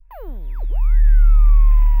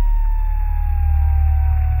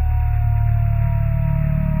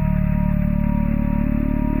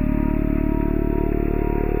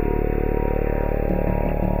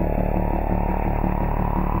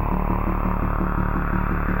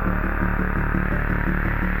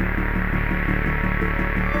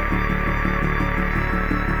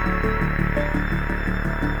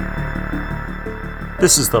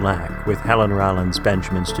This is The Lack with Helen Rollins,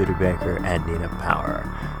 Benjamin Studebaker, and Nina Power.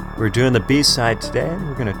 We're doing the B-side today, and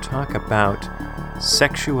we're going to talk about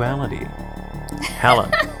sexuality. Helen,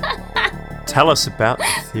 tell us about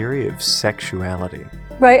the theory of sexuality.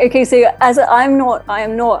 Right, okay, so I am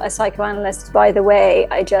not a psychoanalyst, by the way.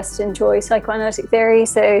 I just enjoy psychoanalytic theory,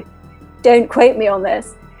 so don't quote me on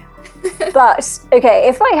this. But, okay,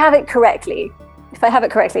 if I have it correctly,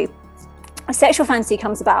 a sexual fantasy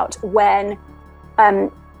comes about when,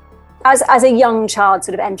 as a young child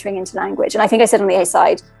sort of entering into language, and I think I said on the A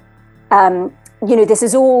side, this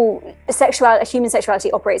is all human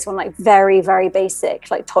sexuality operates on like very, very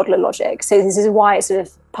basic, like toddler logic. So this is why it's sort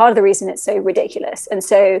of part of the reason it's so ridiculous and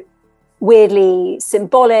so weirdly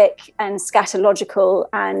symbolic and scatological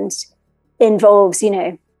and involves,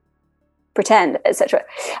 pretend, etc.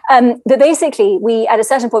 But basically, at a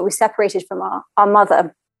certain point, we separated from our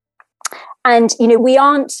mother. And, we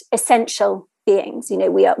aren't essential beings,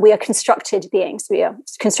 we are constructed beings. We are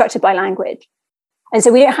constructed by language. And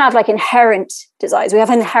so we don't have like inherent desires. We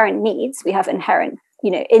have inherent needs. We have inherent,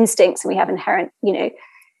 instincts, and we have inherent,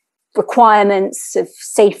 requirements of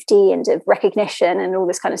safety and of recognition and all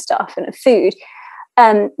this kind of stuff and of food.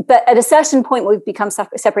 But at a certain point, we've become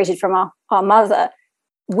separated from our mother.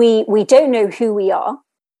 We don't know who we are.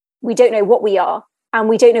 We don't know what we are. And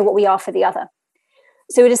we don't know what we are for the other.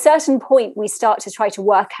 So at a certain point, we start to try to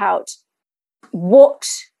work out what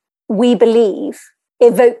we believe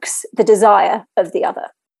evokes the desire of the other.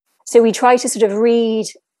 So we try to sort of read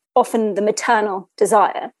often the maternal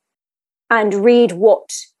desire and read what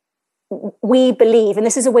we believe. And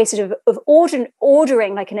this is a way sort of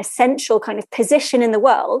ordering like an essential kind of position in the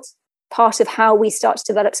world, part of how we start to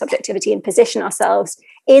develop subjectivity and position ourselves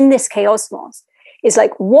in this chaosmos is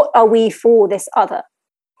like, what are we for this other?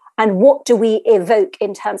 And what do we evoke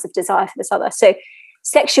in terms of desire for this other? So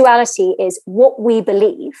sexuality is what we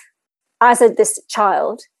believe as this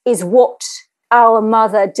child is what our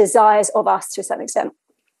mother desires of us to a certain extent.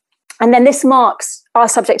 And then this marks our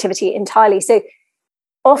subjectivity entirely. So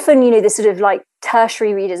often, the sort of like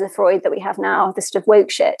tertiary readers of Freud that we have now, the sort of woke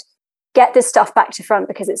shit, get this stuff back to front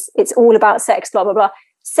because it's all about sex, blah, blah, blah.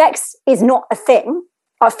 Sex is not a thing.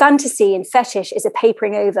 Our fantasy and fetish is a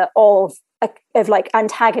papering over of like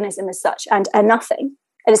antagonism as such and a nothing.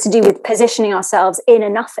 And it's to do with positioning ourselves in a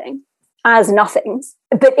nothing as nothings.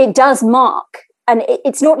 But it does mark, and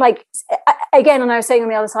it's not like, again, and I was saying on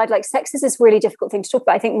the other side, like sex is this really difficult thing to talk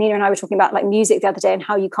about. I think Nina and I were talking about like music the other day and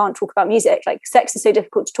how you can't talk about music. Like sex is so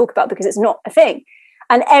difficult to talk about because it's not a thing.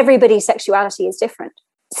 And everybody's sexuality is different.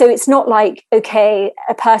 So it's not like, okay,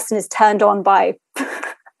 a person is turned on by...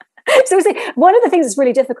 So one of the things that's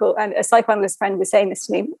really difficult, and a psychoanalyst friend was saying this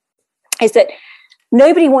to me, is that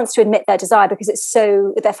nobody wants to admit their desire because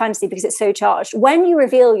their fantasy, because it's so charged. When you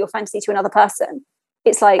reveal your fantasy to another person,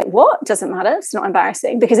 it's like, what? Doesn't matter. It's not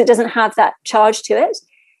embarrassing because it doesn't have that charge to it.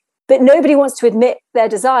 But nobody wants to admit their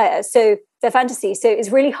desire, so their fantasy. So it's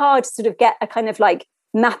really hard to sort of get a kind of like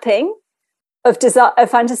mapping of desire, of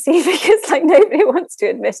fantasy, because like nobody wants to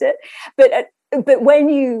admit it. But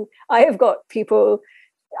when I have got people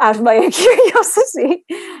out of my own curiosity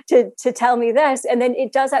to tell me this. And then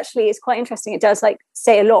it does actually, it's quite interesting. It does like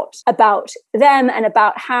say a lot about them and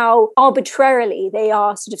about how arbitrarily they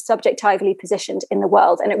are sort of subjectively positioned in the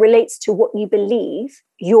world. And it relates to what you believe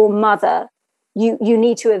your mother, you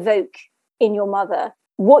need to evoke in your mother,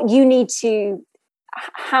 what you need to,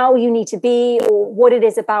 how you need to be, or what it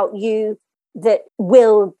is about you that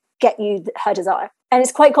will get you her desire. And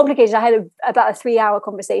it's quite complicated. I had about a 3-hour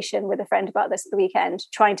conversation with a friend about this at the weekend,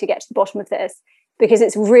 trying to get to the bottom of this, because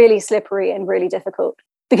it's really slippery and really difficult.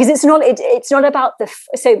 Because it's not about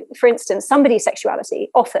so for instance, somebody's sexuality,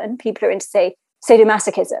 often people are into, say,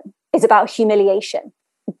 sadomasochism, is about humiliation.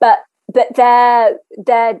 But their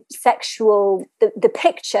sexual, the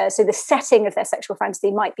picture, so the setting of their sexual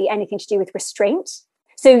fantasy might be anything to do with restraint.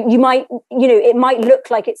 So you might, it might look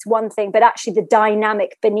like it's one thing, but actually the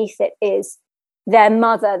dynamic beneath it is their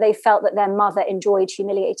mother, they felt that their mother enjoyed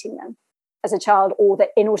humiliating them as a child, or that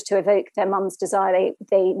in order to evoke their mum's desire,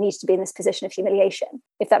 they needed to be in this position of humiliation,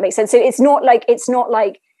 if that makes sense. So it's not like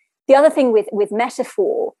the other thing with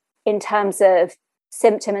metaphor in terms of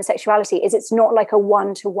symptom and sexuality is it's not like a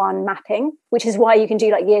one-to-one mapping, which is why you can do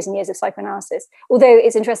like years and years of psychoanalysis. Although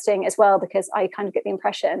it's interesting as well, because I kind of get the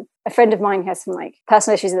impression, a friend of mine has some like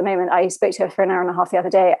personal issues at the moment. I spoke to her for an hour and a half the other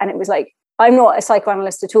day, and it was like, I'm not a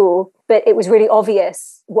psychoanalyst at all, but it was really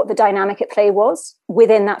obvious what the dynamic at play was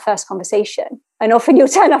within that first conversation. And often you'll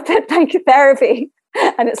turn up at therapy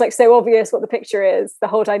and it's like so obvious what the picture is, the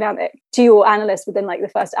whole dynamic, to your analyst within like the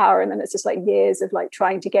first hour. And then it's just like years of like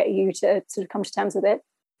trying to get you to sort of come to terms with it.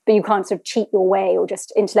 but you can't sort of cheat your way or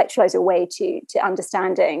just intellectualize your way to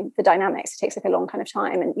understanding the dynamics. It takes like a long kind of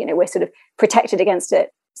time, and we're sort of protected against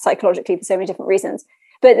it psychologically for so many different reasons.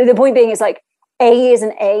 But the point being is like A is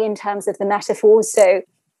an A in terms of the metaphors. So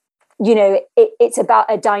it's about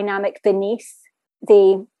a dynamic beneath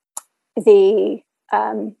the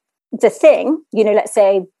thing. Let's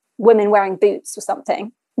say women wearing boots or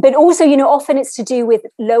something. But also, often it's to do with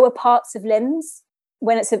lower parts of limbs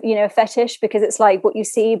when it's a fetish, because it's like what you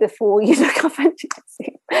see before you look up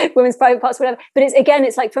at women's private parts, whatever. But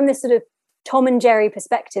it's like from this sort of Tom and Jerry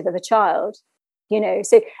perspective of a child,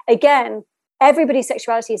 So again, everybody's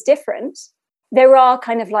sexuality is different. There are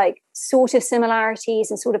kind of like sort of similarities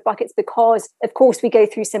and sort of buckets because, of course, we go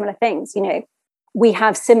through similar things. We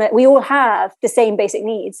all have the same basic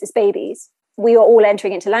needs as babies. We are all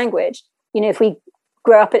entering into language. If we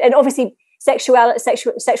grow up, and obviously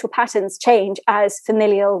sexual patterns change as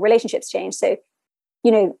familial relationships change. So,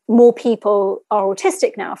 more people are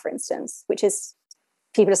autistic now, for instance, which is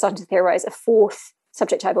people are starting to theorize a fourth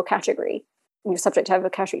subjectival category.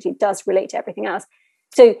 Subjectival category does relate to everything else.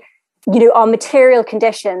 So, our material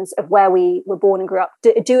conditions of where we were born and grew up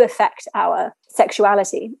do affect our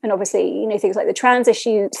sexuality. And obviously, things like the trans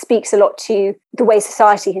issue speaks a lot to the way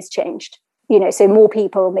society has changed. So more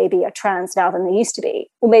people maybe are trans now than they used to be.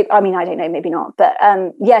 Or maybe, I don't know, maybe not. But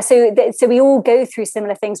so we all go through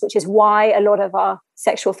similar things, which is why a lot of our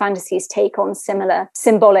sexual fantasies take on similar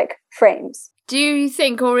symbolic frames. Do you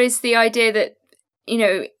think, or is the idea that,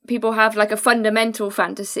 people have like a fundamental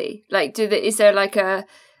fantasy? Like, is there like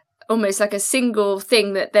almost like a single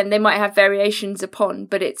thing that then they might have variations upon,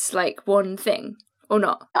 but it's like one thing? Or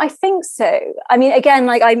not? I think so. Again,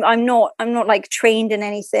 like I'm not like trained in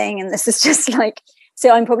anything, and this is just like,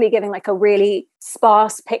 so I'm probably giving like a really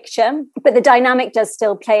sparse picture, but the dynamic does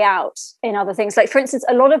still play out in other things. Like, for instance,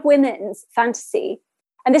 a lot of women's fantasy,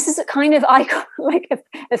 and this is a kind of icon, like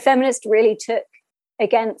a feminist really took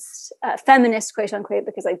against feminist, quote unquote,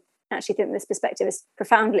 because I actually think this perspective is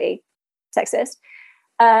profoundly sexist,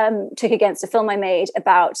 took against a film I made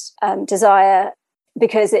about desire,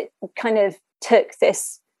 because it kind of took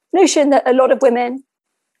this notion that a lot of women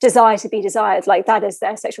desire to be desired, like that is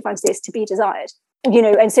their sexual fantasy, is to be desired,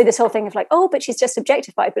 and so this whole thing of like, oh, but she's just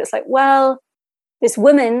objectified. But it's like, well, this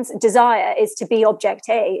woman's desire is to be object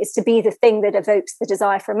A, is to be the thing that evokes the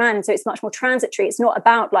desire for a man, and so it's much more transitory. It's not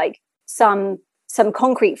about like some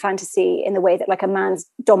concrete fantasy in the way that like a man's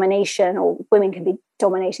domination or women can be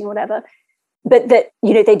dominating or whatever, but that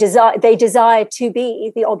they desire to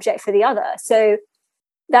be the object for the other. So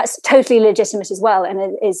that's totally legitimate as well. And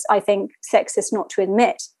it is, I think, sexist not to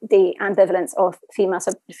admit the ambivalence of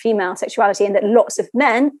female sexuality, and that lots of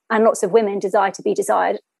men and lots of women desire to be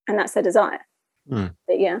desired, and that's their desire. But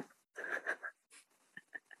yeah.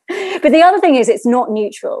 But the other thing is, it's not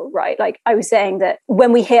neutral, right? Like I was saying, that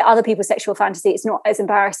when we hear other people's sexual fantasy, it's not as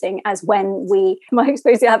embarrassing as when we might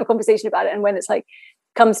expose to have a conversation about it. And when it's like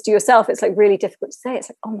comes to yourself, it's like really difficult to say. It's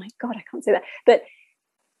like, oh my God, I can't say that.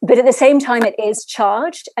 But at the same time, it is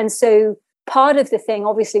charged. And so part of the thing,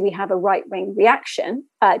 obviously, we have a right-wing reaction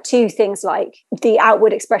to things like the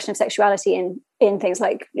outward expression of sexuality in things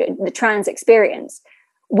like the trans experience,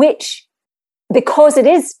 which, because it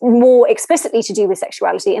is more explicitly to do with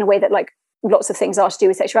sexuality in a way that like lots of things are to do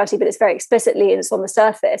with sexuality, but it's very explicitly and it's on the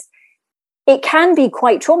surface, it can be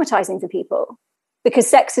quite traumatizing for people, because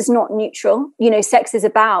sex is not neutral. Sex is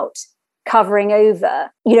about covering over,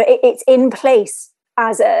 it's in place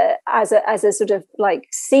as a sort of like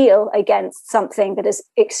seal against something that is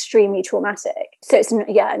extremely traumatic. So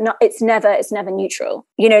it's never neutral,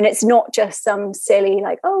 and it's not just some silly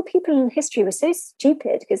like, oh, people in history were so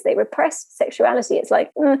stupid because they repressed sexuality. It's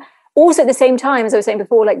like also at the same time, as I was saying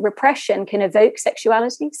before, like repression can evoke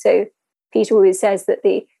sexuality. So Peter always says that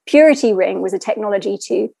the purity ring was a technology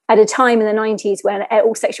at a time in the 90s when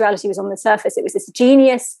all sexuality was on the surface. It was this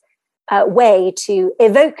genius way to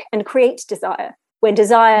evoke and create desire, when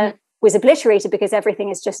desire was obliterated because everything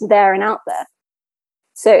is just there and out there.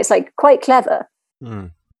 So it's like quite clever.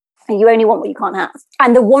 And you only want what you can't have.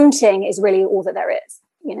 And the wanting is really all that there is,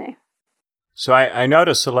 So I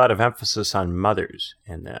notice a lot of emphasis on mothers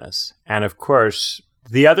in this. And of course,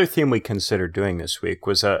 the other theme we considered doing this week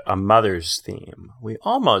was a mother's theme. We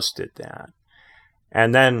almost did that.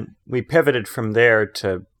 And then we pivoted from there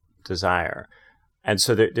to desire. And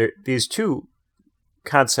so these two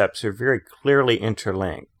concepts are very clearly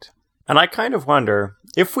interlinked. And I kind of wonder,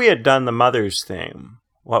 if we had done the mother's theme,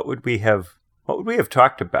 what would we have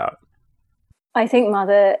talked about? I think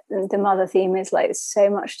the mother theme is like so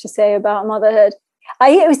much to say about motherhood.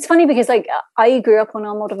 It was funny because like I grew up on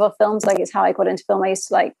Almodovar films. Like it's how I got into film. I used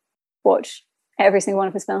to like watch every single one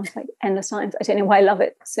of his films, like endless times. I don't know why I love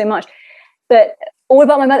it so much. But all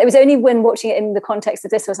about my mother, it was only when watching it in the context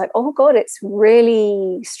of this, I was like, oh God, it's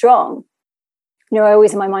really strong. You know, I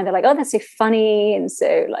always in my mind, they're like, oh, that's so funny and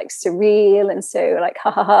so like surreal and so like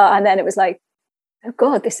ha ha ha. And then it was like, oh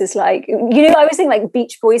God, this is like, you know, I was thinking like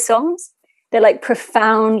Beach Boys songs. They're like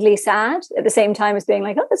profoundly sad at the same time as being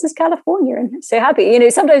like, oh, this is California and so happy. You know,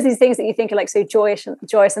 sometimes these things that you think are like so joyous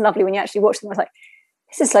and lovely, when you actually watch them, I was like,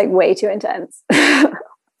 this is like way too intense.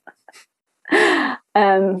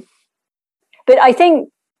 But I think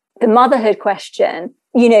the motherhood question,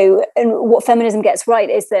 you know, and what feminism gets right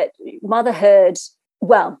is that motherhood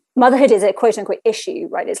is a quote unquote issue,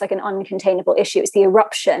 right? It's like an uncontainable issue. It's the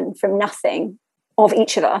eruption from nothing of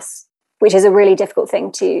each of us, which is a really difficult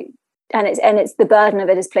thing to, and it's the burden of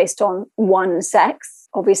it is placed on one sex.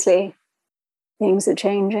 Obviously, things are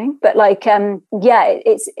changing, but like,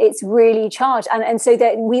 it's really charged. And so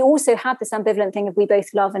that we also have this ambivalent thing of we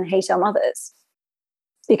both love and hate our mothers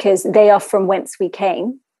because they are from whence we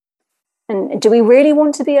came. And do we really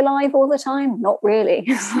want to be alive all the time? Not really.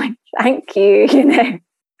 It's like, thank you, you know,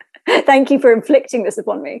 thank you for inflicting this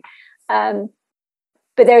upon me.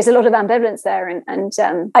 But there is a lot of ambivalence there. And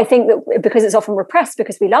I think that because it's often repressed,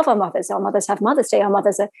 because we love our mothers have Mother's Day, our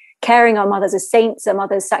mothers are caring, our mothers are saints, our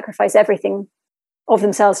mothers sacrifice everything of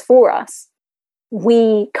themselves for us.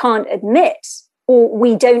 We can't admit, or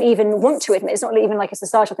we don't even want to admit, it's not even like a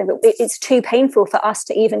societal thing, but it's too painful for us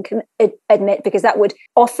to even admit, because that would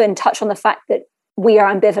often touch on the fact that we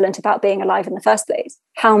are ambivalent about being alive in the first place.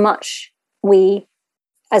 How much we,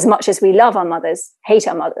 as much as we love our mothers, hate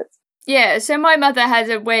our mothers. Yeah, so my mother had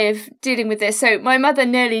a way of dealing with this. So my mother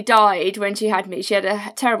nearly died when she had me. She had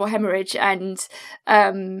a terrible hemorrhage and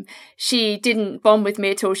she didn't bond with me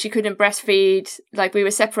at all. She couldn't breastfeed. Like, we were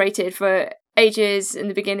separated for ages in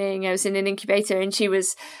the beginning. I was in an incubator and she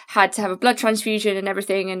had to have a blood transfusion and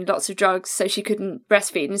everything and lots of drugs, so she couldn't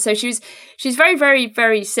breastfeed. And so she's very, very,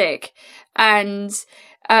 very sick. And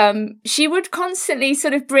she would constantly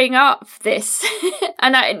sort of bring up this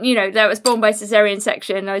and I, you know, that was born by cesarean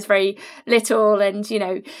section. I was very little and, you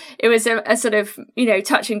know, it was a sort of, you know,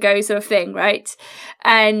 touch and go sort of thing, right?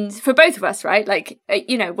 And for both of us, right? Like,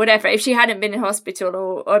 you know, whatever, if she hadn't been in hospital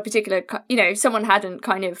or a particular, you know, if someone hadn't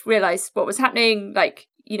kind of realized what was happening, like,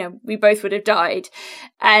 you know, we both would have died.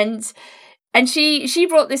 And she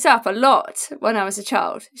brought this up a lot when I was a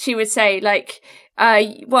child. She would say like,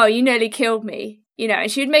 well, you nearly killed me. You know,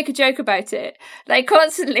 and she would make a joke about it, like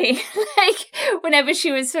constantly, like whenever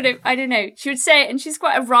she was sort of, I don't know, she would say it, and she's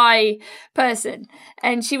quite a wry person,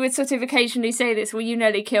 and she would sort of occasionally say this, well, you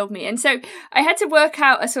nearly killed me. And so I had to work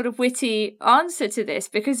out a sort of witty answer to this,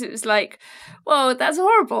 because it was like, well, that's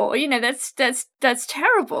horrible, you know, that's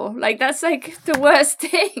terrible, like that's like the worst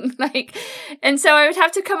thing, like, and so I would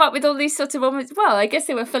have to come up with all these sorts of almost, well, I guess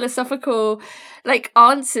they were philosophical like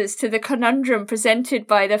answers to the conundrum presented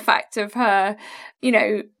by the fact of her, you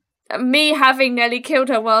know, me having nearly killed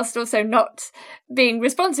her whilst also not being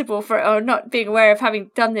responsible for it or not being aware of having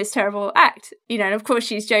done this terrible act, you know, and of course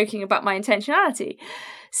she's joking about my intentionality.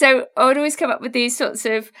 So I would always come up with these sorts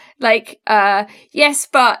of like, yes,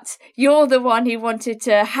 but you're the one who wanted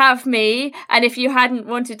to have me. And if you hadn't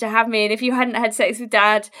wanted to have me and if you hadn't had sex with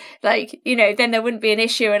dad, like, you know, then there wouldn't be an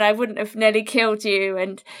issue and I wouldn't have nearly killed you.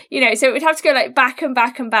 And, you know, so it would have to go like back and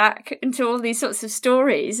back and back into all these sorts of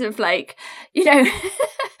stories of like, you know,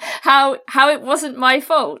 how it wasn't my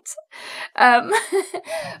fault. But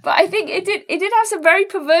I think it did have some very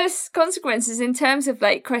perverse consequences in terms of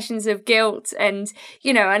like questions of guilt and,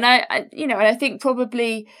 you know, and I you know, and I think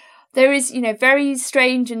probably there is, you know, very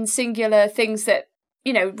strange and singular things that,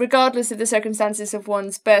 you know, regardless of the circumstances of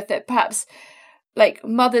one's birth, that perhaps like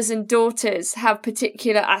mothers and daughters have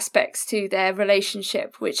particular aspects to their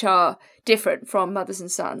relationship which are different from mothers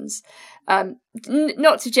and sons.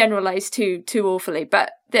 Not to generalize too awfully,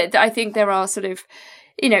 but I think there are sort of,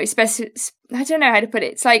 you know, I don't know how to put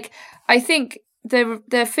it. It's like, I think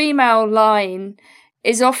the female line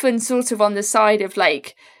is often sort of on the side of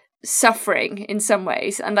like suffering in some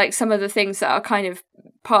ways. And like some of the things that are kind of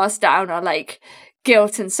passed down are like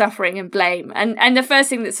guilt and suffering and blame. And the first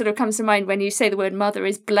thing that sort of comes to mind when you say the word mother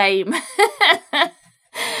is blame,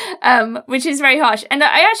 which is very harsh. And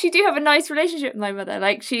I actually do have a nice relationship with my mother.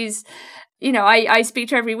 Like she's, you know, I speak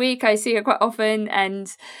to her every week. I see her quite often.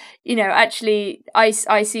 And, you know, actually I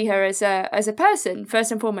see her as a person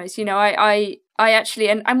first and foremost. You know, I actually,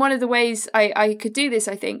 and one of the ways I could do this,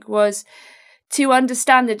 I think, was to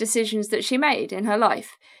understand the decisions that she made in her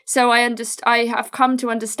life. So I have come to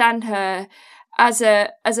understand her as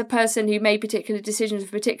a person who made particular decisions for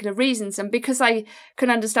particular reasons. And because I can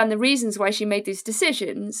understand the reasons why she made these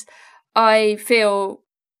decisions, I feel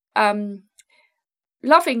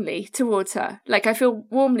lovingly towards her. Like I feel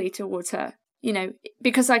warmly towards her, you know,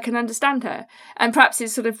 because I can understand her. And perhaps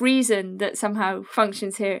it's sort of reason that somehow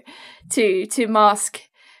functions here to mask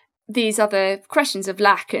these other questions of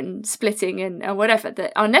lack and splitting and whatever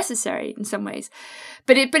that are necessary in some ways.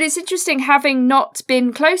 But it's interesting having not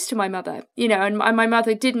been close to my mother, you know, and my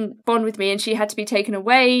mother didn't bond with me, and she had to be taken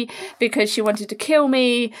away because she wanted to kill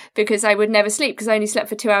me because I would never sleep because I only slept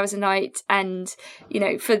for 2 hours a night. And, you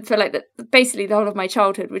know, for like basically the whole of my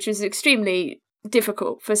childhood, which was extremely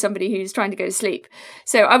difficult for somebody who's trying to go to sleep.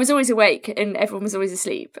 So I was always awake and everyone was always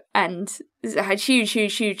asleep, and I had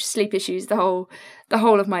huge sleep issues the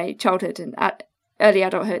whole of my childhood and early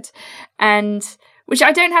adulthood, and which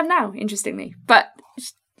I don't have now, interestingly. But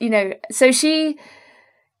you know, so she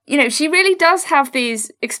really does have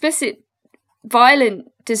these explicit violent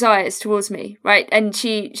desires towards me, right? And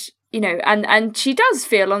she you know, and she does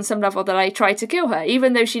feel on some level that I try to kill her,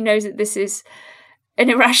 even though she knows that this is an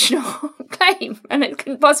irrational claim and it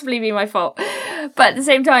couldn't possibly be my fault. But at the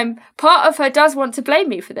same time, part of her does want to blame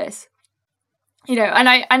me for this, you know,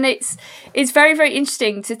 and it's very, very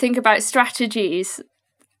interesting to think about strategies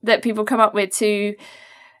that people come up with to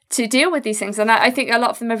deal with these things. And I think a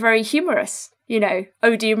lot of them are very humorous, you know.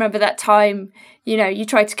 Oh, do you remember that time, you know, you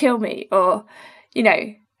tried to kill me? Or, you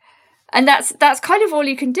know, and that's kind of all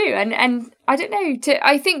you can do. And I don't know,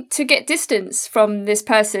 I think to get distance from this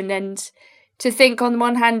person and to think on the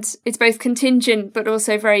one hand, it's both contingent, but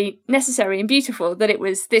also very necessary and beautiful that it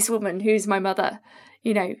was this woman who's my mother,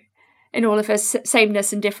 you know, in all of her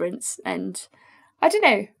sameness and difference. And I don't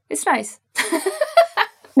know, it's nice.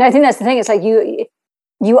 No, I think that's the thing. It's like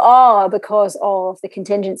you are, because of the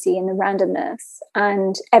contingency and the randomness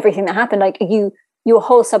and everything that happened, like your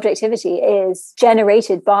whole subjectivity is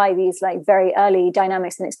generated by these like very early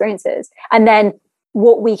dynamics and experiences. And then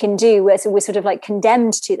what we can do is we're sort of like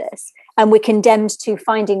condemned to this, and we're condemned to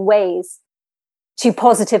finding ways to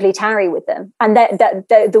positively tarry with them. And that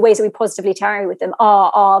the ways that we positively tarry with them are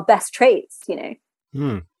our best traits, you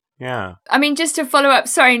know? Yeah. I mean, just to follow up,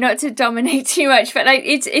 sorry, not to dominate too much, but like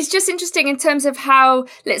it's just interesting in terms of how,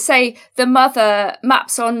 let's say, the mother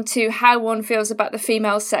maps onto how one feels about the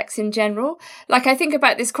female sex in general. Like, I think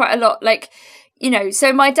about this quite a lot. Like, you know,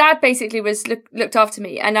 so my dad basically was looked after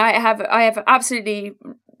me, and I have absolutely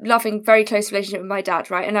loving, very close relationship with my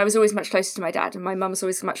dad, right? And I was always much closer to my dad, and my mum was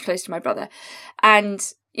always much closer to my brother. And,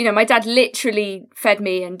 you know, my dad literally fed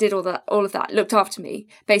me and did all of that, looked after me,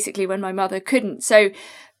 basically, when my mother couldn't. So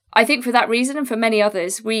I think for that reason, and for many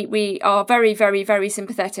others, we are very, very, very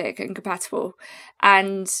sympathetic and compatible,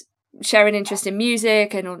 and share an interest in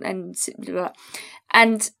music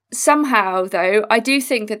and somehow, though, I do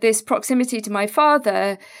think that this proximity to my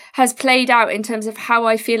father has played out in terms of how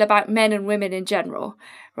I feel about men and women in general,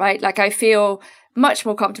 right? Like, I feel much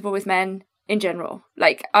more comfortable with men in general.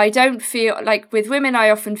 Like, I don't feel like with women, I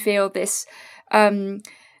often feel this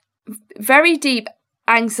very deep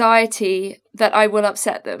anxiety that I will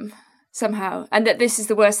upset them somehow, and that this is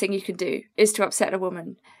the worst thing you can do, is to upset a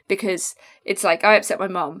woman, because it's like I upset my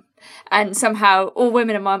mum, and somehow all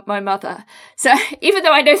women are my mother. So even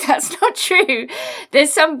though I know that's not true,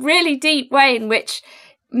 there's some really deep way in which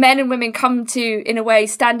men and women come to, in a way,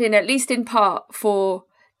 stand in, at least in part, for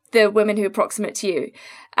the women who are proximate to you.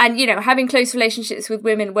 And, you know, having close relationships with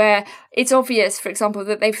women where it's obvious, for example,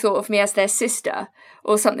 that they've thought of me as their sister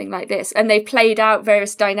or something like this, and they've played out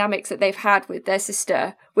various dynamics that they've had with their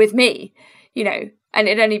sister with me, you know, and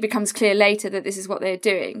it only becomes clear later that this is what they're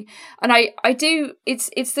doing. And I do, it's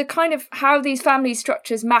the kind of how these family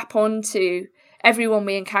structures map onto everyone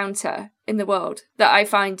we encounter in the world that I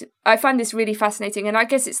find this really fascinating. And I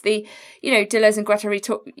guess it's the, you know, Deleuze and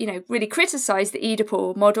Guattari really criticize the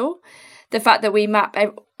Oedipal model, the fact that we map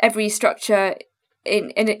every structure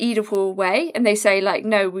in an Oedipal way, and they say, like,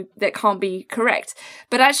 no, that can't be correct.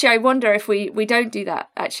 But actually, I wonder if we don't do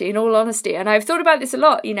that, actually, in all honesty. And I've thought about this a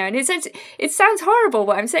lot, you know, and it sounds horrible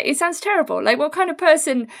what I'm saying. It sounds terrible. Like, what kind of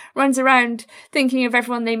person runs around thinking of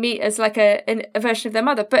everyone they meet as like a version of their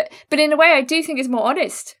mother? But in a way, I do think it's more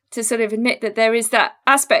honest to sort of admit that there is that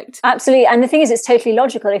aspect. Absolutely. And the thing is, it's totally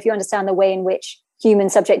logical if you understand the way in which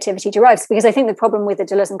human subjectivity derives, because I think the problem with the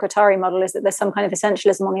Deleuze and Guattari model is that there's some kind of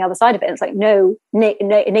essentialism on the other side of it. And it's like, no,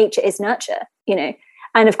 nature is nurture, you know.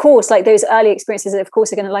 And of course, like, those early experiences, of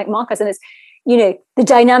course, are going to like mark us. And it's, you know, the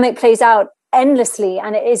dynamic plays out endlessly.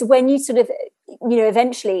 And it is when you sort of, you know,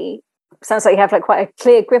 eventually sounds like you have like quite a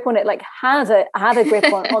clear grip on it, like have a grip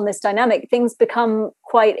on this dynamic, things become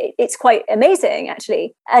it's quite amazing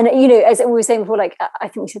actually. And as we were saying before, like I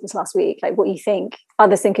think we said this last week, like what you think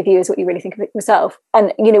others think of you is what you really think of yourself.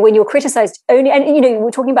 And when you're criticized only, and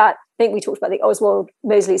we're talking about, I think we talked about the Oswald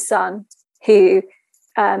Mosley's son, who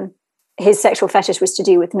his sexual fetish was to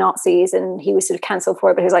do with Nazis, and he was sort of cancelled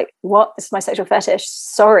for it, but he was like, what, this is my sexual fetish,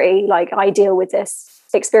 sorry, like I deal with this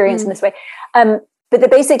experience in this way. But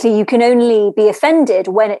that basically you can only be offended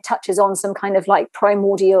when it touches on some kind of like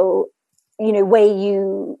primordial, way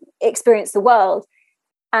you experience the world.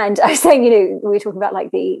 And I was saying, we were talking about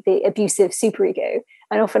like the abusive superego.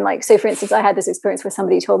 And often like, so for instance, I had this experience where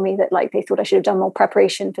somebody told me that like they thought I should have done more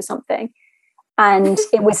preparation for something. And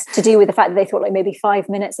it was to do with the fact that they thought like maybe 5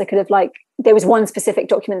 minutes I could have like, there was one specific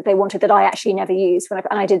document that they wanted that I actually never used and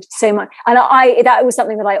I did so much. And that was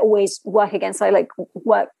something that I always work against. I like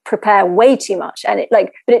prepare way too much. And but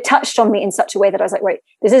it touched on me in such a way that I was like, wait,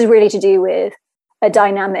 this is really to do with a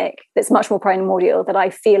dynamic that's much more primordial that I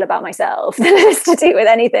feel about myself than it is to do with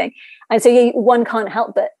anything. And so one can't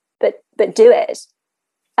help but do it.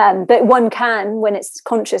 But one can, when it's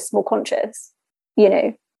more conscious,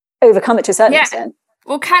 overcome it to a certain extent.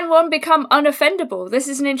 Well, can one become unoffendable? This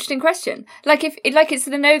is an interesting question. Like it's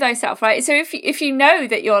the know thyself, right? So if you know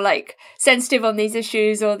that you're like sensitive on these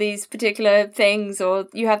issues or these particular things, or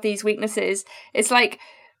you have these weaknesses, it's like,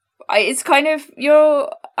 it's kind of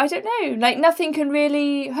I don't know, like nothing can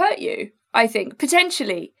really hurt you, I think,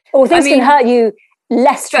 potentially. Or things can hurt you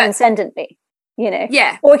less transcendently,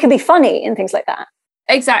 Yeah. Or it can be funny and things like that.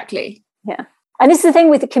 Exactly. Yeah. And this is the thing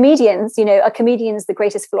with the comedians, are comedians the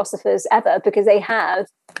greatest philosophers ever because they have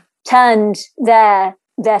turned their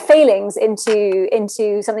failings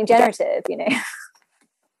into something generative,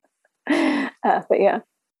 but yeah.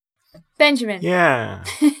 Benjamin. Yeah.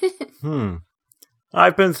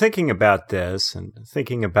 I've been thinking about this and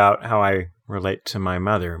thinking about how I relate to my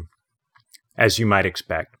mother, as you might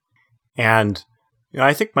expect. And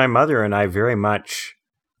I think my mother and I very much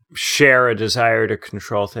share a desire to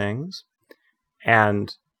control things,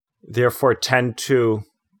 and therefore tend to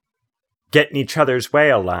get in each other's way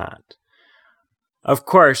a lot. Of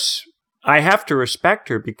course, I have to respect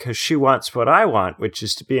her because she wants what I want, which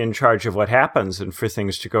is to be in charge of what happens and for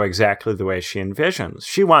things to go exactly the way she envisions.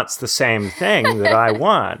 She wants the same thing that I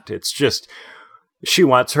want. It's just she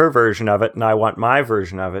wants her version of it and I want my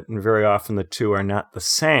version of it, and very often the two are not the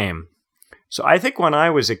same. So I think when I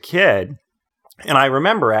was a kid, and I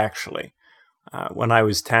remember actually, when I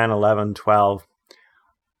was 10, 11, 12,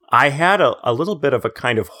 I had a little bit of a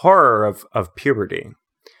kind of horror of puberty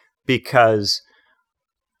because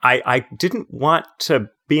I didn't want to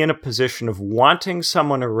be in a position of wanting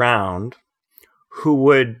someone around who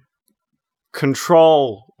would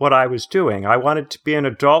control what I was doing. I wanted to be an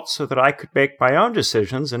adult so that I could make my own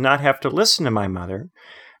decisions and not have to listen to my mother.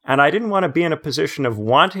 And I didn't want to be in a position of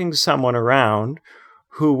wanting someone around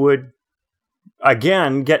who would,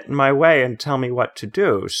 again, get in my way and tell me what to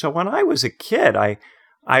do. So when I was a kid, I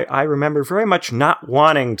remember very much not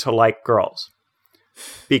wanting to like girls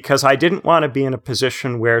because I didn't want to be in a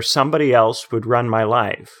position where somebody else would run my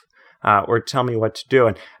life or tell me what to do.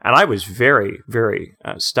 And I was very, very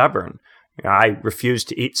stubborn. I refused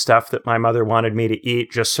to eat stuff that my mother wanted me to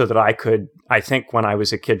eat just so that I could, I think when I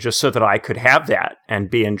was a kid, just so that I could have that and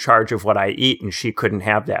be in charge of what I eat, and she couldn't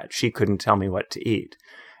have that. She couldn't tell me what to eat.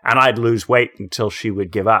 And I'd lose weight until she would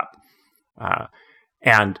give up.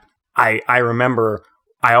 And I remember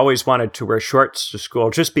I always wanted to wear shorts to school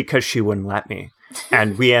just because she wouldn't let me.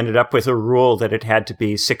 And we ended up with a rule that it had to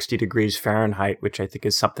be 60 degrees Fahrenheit, which I think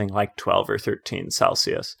is something like 12 or 13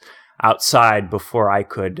 Celsius, outside before I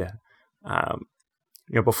could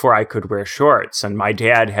wear shorts. And my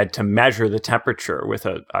dad had to measure the temperature with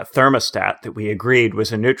a thermostat that we agreed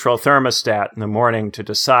was a neutral thermostat in the morning to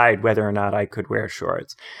decide whether or not I could wear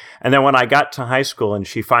shorts. And then when I got to high school and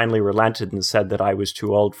she finally relented and said that I was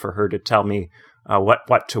too old for her to tell me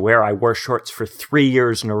what to wear, I wore shorts for 3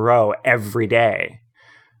 years in a row every day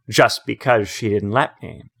just because she didn't let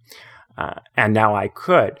me. And now I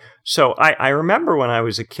could. So I remember when I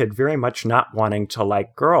was a kid very much not wanting to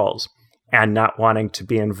like girls and not wanting to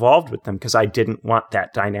be involved with them because I didn't want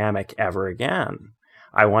that dynamic ever again.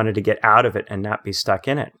 I wanted to get out of it and not be stuck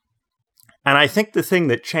in it. And I think the thing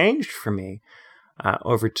that changed for me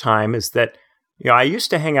over time is that I used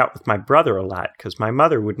to hang out with my brother a lot because my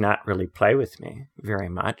mother would not really play with me very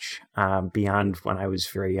much beyond when I was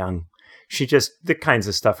very young. She just, the kinds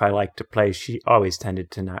of stuff I like to play, she always tended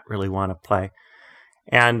to not really want to play.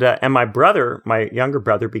 And my brother, my younger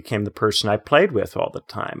brother, became the person I played with all the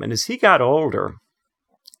time. And as he got older,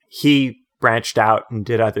 he branched out and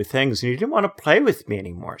did other things, and he didn't want to play with me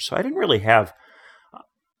anymore. So I didn't really have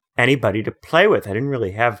anybody to play with. I didn't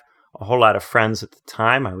really have a whole lot of friends at the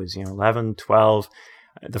time. I was, 11, 12.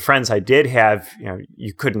 The friends I did have,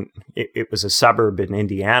 you couldn't, it was a suburb in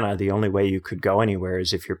Indiana. The only way you could go anywhere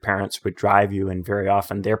is if your parents would drive you, and very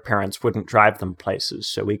often their parents wouldn't drive them places.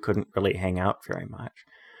 So we couldn't really hang out very much.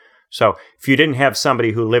 So if you didn't have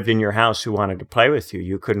somebody who lived in your house who wanted to play with you,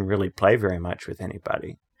 you couldn't really play very much with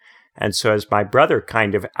anybody. And so as my brother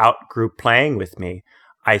kind of outgrew playing with me,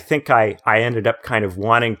 I think I ended up kind of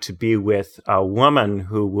wanting to be with a woman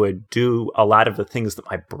who would do a lot of the things that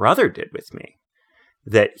my brother did with me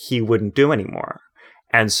that he wouldn't do anymore.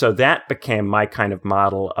 And so that became my kind of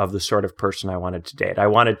model of the sort of person I wanted to date. I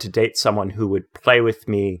wanted to date someone who would play with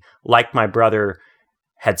me like my brother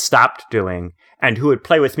had stopped doing, and who would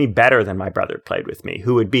play with me better than my brother played with me,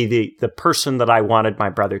 who would be the person that I wanted my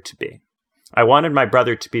brother to be. I wanted my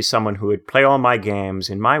brother to be someone who would play all my games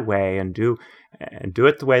in my way and do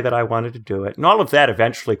it the way that I wanted to do it. And all of that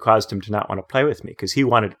eventually caused him to not want to play with me, because he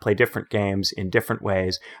wanted to play different games in different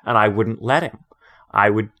ways, and I wouldn't let him. I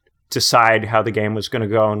would decide how the game was going to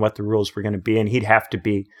go and what the rules were going to be, and he'd have to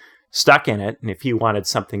be stuck in it. And if he wanted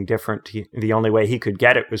something different, the only way he could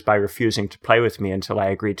get it was by refusing to play with me until I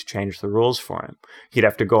agreed to change the rules for him. He'd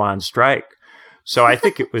have to go on strike. So I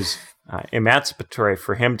think it was emancipatory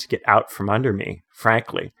for him to get out from under me,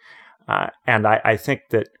 frankly. And I think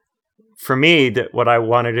that for me, that what I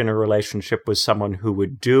wanted in a relationship was someone who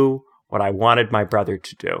would do what I wanted my brother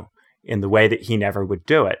to do in the way that he never would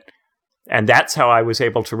do it. And that's how I was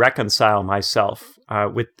able to reconcile myself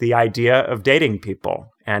with the idea of dating people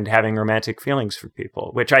and having romantic feelings for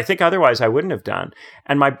people, which I think otherwise I wouldn't have done.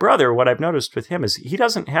 And my brother, what I've noticed with him is he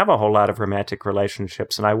doesn't have a whole lot of romantic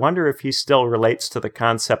relationships. And I wonder if he still relates to the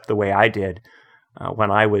concept the way I did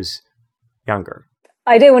when I was younger.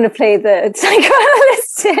 I don't want to play the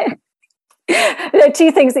psychoanalyst here. There are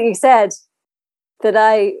two things that you said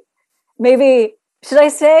that should I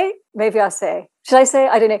say? Maybe I'll say. Should I say?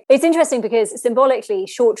 I don't know. It's interesting because symbolically,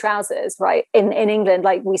 short trousers, right? In England,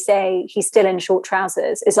 like we say, he's still in short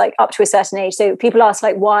trousers. It's like up to a certain age. So people ask,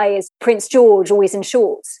 like, why is Prince George always in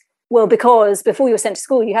shorts? Well, because before you were sent to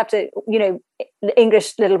school, you have to,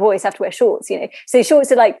 English little boys have to wear shorts, So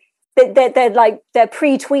shorts are like, they're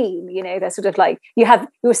pre-tween, they're sort of like,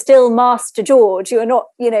 you're still Master George. You're not,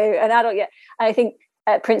 an adult yet. And I think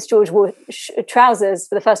Prince George wore trousers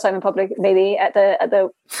for the first time in public, maybe at the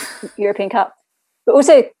European Cup. But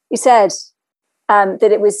also, you said that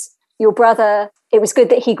it was your brother. It was good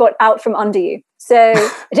that he got out from under you. So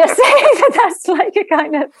just saying that's like a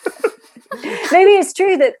kind of maybe it's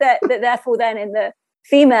true that therefore then in the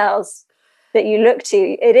females that you look to,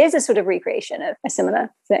 it is a sort of recreation of a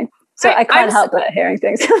similar thing. So I can't help but hearing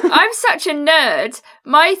things. I'm such a nerd.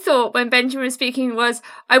 My thought when Benjamin was speaking was,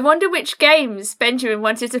 I wonder which games Benjamin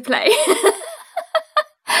wanted to play.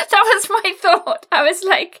 That was my thought. I was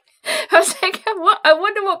like, what? I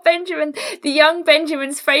wonder what the young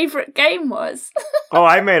Benjamin's favourite game was. Oh,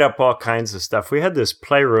 I made up all kinds of stuff. We had this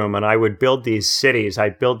playroom, and I would build these cities.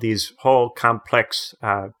 I'd build these whole complex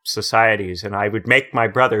societies, and I would make my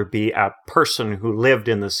brother be a person who lived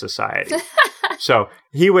in the society. So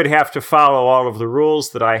he would have to follow all of the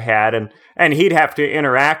rules that I had, and he'd have to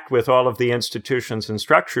interact with all of the institutions and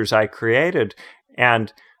structures I created.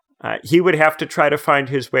 And he would have to try to find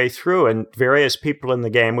his way through, and various people in the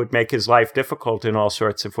game would make his life difficult in all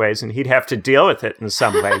sorts of ways, and he'd have to deal with it in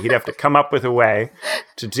some way. He'd have to come up with a way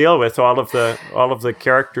to deal with all of the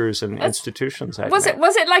characters and institutions. Was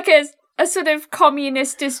it like a sort of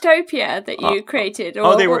communist dystopia that you created?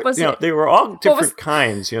 Or they were. They were all different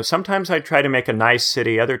kinds. Sometimes I'd try to make a nice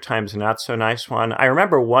city, other times a not so nice one. I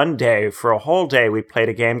remember one day, for a whole day, we played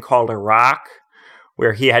a game called Iraq,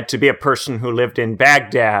 where he had to be a person who lived in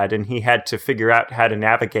Baghdad, and he had to figure out how to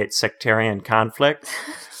navigate sectarian conflict.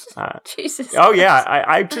 Jesus. Oh, yeah.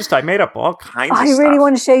 I made up all kinds of stuff. I really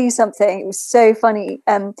want to show you something. It was so funny.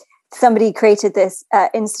 Somebody created this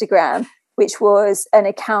Instagram, which was an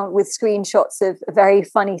account with screenshots of very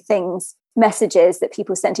funny things, messages that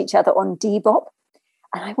people sent each other on Dbop.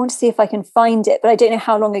 And I want to see if I can find it, but I don't know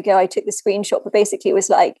how long ago I took the screenshot, but basically it was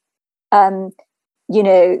like,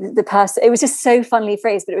 the person, it was just so funnily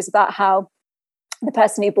phrased, but it was about how the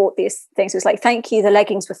person who bought these things was like, thank you, the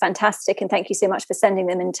leggings were fantastic, and thank you so much for sending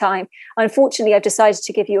them in time. Unfortunately, I've decided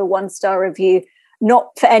to give you a 1-star review, not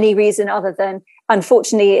for any reason other than,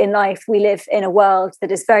 unfortunately, in life, we live in a world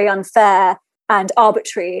that is very unfair and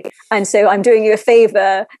arbitrary. And so I'm doing you a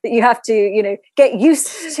favor that you have to, get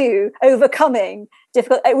used to overcoming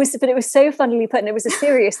difficult. But it was so funnily put, and it was a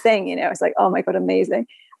serious thing, I was like, oh my God, amazing.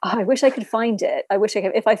 I wish I could find it. I wish I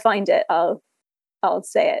could. If I find it, I'll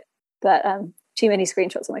say it. But too many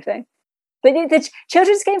screenshots on my phone. But the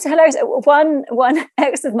children's games are hilarious. One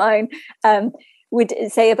ex of mine would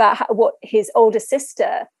say about what his older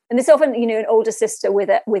sister, and this often, an older sister with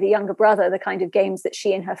a younger brother, the kind of games that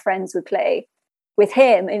she and her friends would play with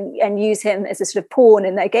him and use him as a sort of pawn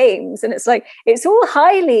in their games. And it's like, it's all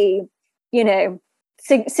highly,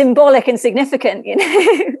 symbolic and significant,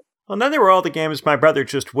 Well, then there were all the games my brother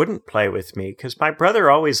just wouldn't play with me, because my brother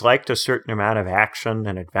always liked a certain amount of action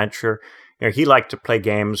and adventure. He liked to play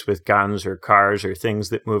games with guns or cars or things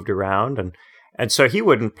that moved around. And so he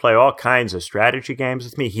wouldn't play all kinds of strategy games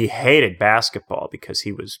with me. He hated basketball because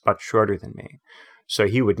he was much shorter than me. So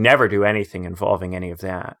he would never do anything involving any of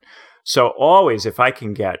that. So always, if I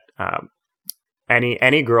can get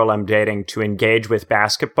any girl I'm dating to engage with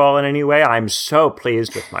basketball in any way, I'm so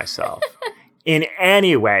pleased with myself. In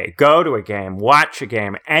any way, go to a game, watch a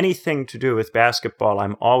game, anything to do with basketball,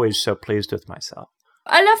 I'm always so pleased with myself.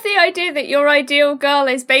 I love the idea that your ideal girl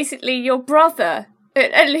is basically your brother,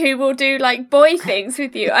 and who will do like boy things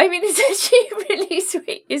with you. I mean, it's actually really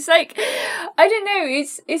sweet. It's like, I don't know,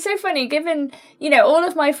 it's so funny given, all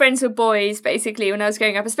of my friends were boys basically when I was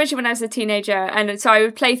growing up, especially when I was a teenager. And so I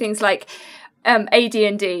would play things like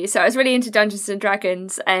AD&D. So I was really into Dungeons and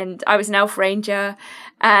Dragons, and I was an elf ranger,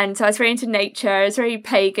 and so I was very into nature. I was very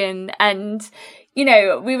pagan, and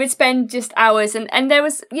we would spend just hours, and there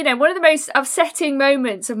was, one of the most upsetting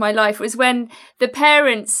moments of my life was when the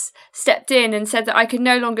parents stepped in and said that I could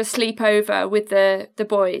no longer sleep over with the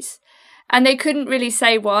boys. And they couldn't really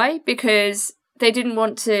say why, because they didn't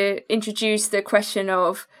want to introduce the question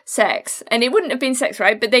of sex. And it wouldn't have been sex,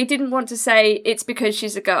 right? But they didn't want to say it's because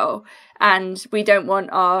she's a girl and we don't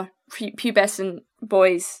want our pubescent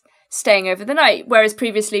boys staying over the night, whereas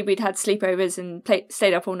previously we'd had sleepovers and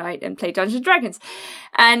stayed up all night and played Dungeons and Dragons.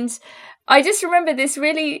 And I just remember this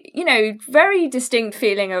really, very distinct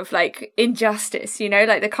feeling of like injustice,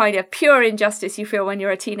 like the kind of pure injustice you feel when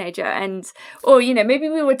you're a teenager, or maybe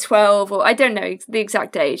we were 12, or I don't know the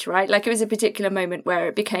exact age, right? Like it was a particular moment where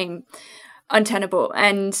it became untenable,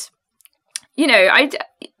 and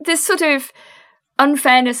this sort of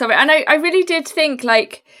unfairness of it. And I really did think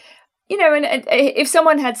like, and if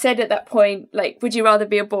someone had said at that point, like, would you rather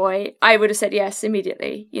be a boy? I would have said yes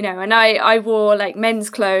immediately, and I wore like men's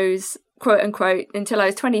clothes, quote unquote, until I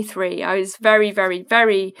was 23. I was very, very,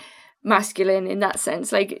 very masculine in that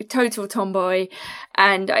sense, like total tomboy.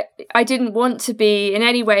 And I didn't want to be in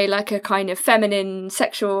any way like a kind of feminine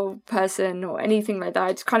sexual person or anything like that.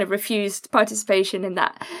 I just kind of refused participation in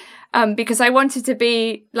that. Because I wanted to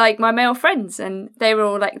be like my male friends, and they were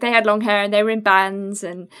all like, they had long hair and they were in bands,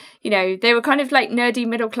 and they were kind of like nerdy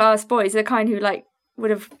middle class boys, the kind who like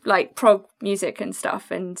would have like prog music and stuff,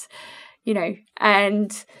 and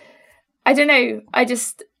and I don't know, I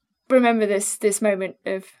just remember this moment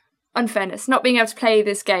of unfairness, not being able to play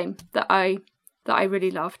this game that I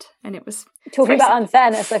really loved. And it was talking about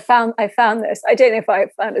unfairness. I found this. I don't know if I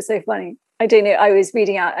found it so funny. I don't know. I was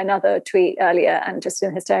reading out another tweet earlier and just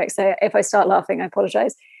in hysterics. So if I start laughing, I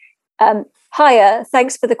apologize. Hiya,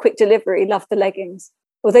 thanks for the quick delivery. Love the leggings.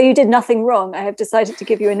 Although you did nothing wrong, I have decided to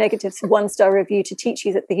give you a negative 1-star review to teach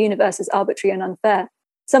you that the universe is arbitrary and unfair.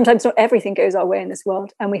 Sometimes not everything goes our way in this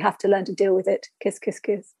world, and we have to learn to deal with it. Kiss, kiss,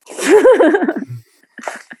 kiss.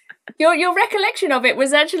 Your recollection of it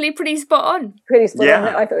was actually pretty spot on. Pretty spot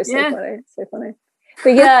on. I thought it was so funny.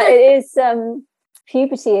 But yeah, it is.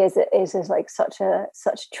 Puberty is like such a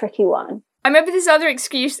tricky one. I remember this other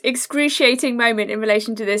excruciating moment in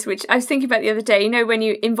relation to this, which I was thinking about the other day, when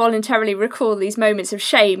you involuntarily recall these moments of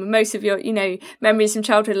shame, most of your, memories from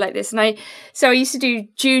childhood like this. And I used to do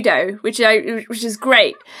judo, which is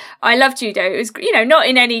great. I love judo. It was, not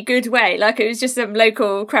in any good way. Like it was just some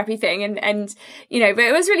local crappy thing. And but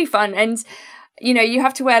it was really fun. And, you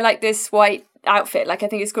have to wear like this white outfit. Like I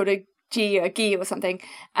think it's called a gi or something.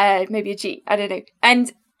 Maybe a G. I don't know.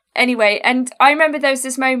 And anyway, and I remember there was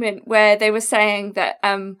this moment where they were saying that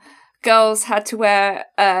girls had to wear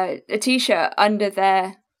a t-shirt under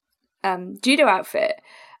their judo outfit.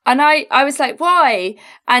 And I was like, why?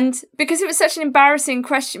 And because it was such an embarrassing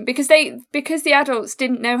question, because the adults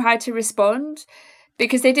didn't know how to respond,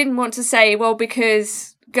 because they didn't want to say, well,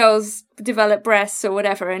 because girls develop breasts or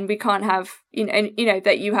whatever, and we can't have,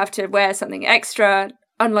 that you have to wear something extra,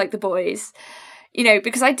 unlike the boys.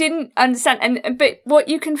 Because I didn't understand, but what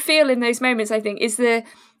you can feel in those moments, I think, is the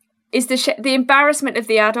embarrassment of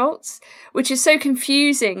the adults, which is so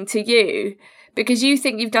confusing to you because you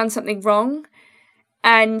think you've done something wrong,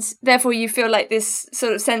 and therefore you feel like this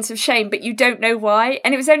sort of sense of shame, but you don't know why.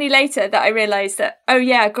 And it was only later that I realised that, oh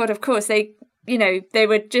yeah, God, of course they you know, they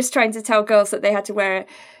were just trying to tell girls that they had to wear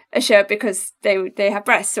a shirt because they have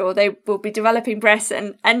breasts or they will be developing breasts,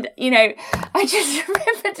 and you know, I just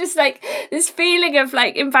remember just like this feeling of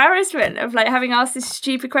like embarrassment of like having asked this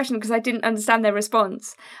stupid question because I didn't understand their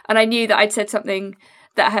response, and I knew that I'd said something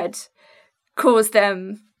that had caused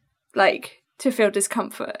them like to feel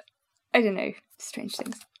discomfort. I don't know, strange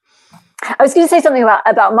things. I was going to say something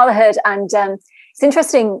about motherhood, and it's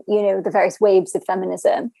interesting, you know, the various waves of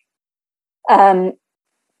feminism.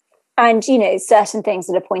 And, you know, certain things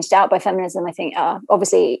that are pointed out by feminism, I think, are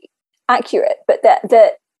obviously accurate, but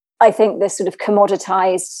that I think the sort of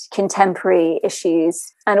commoditized contemporary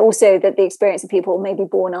issues, and also that the experience of people maybe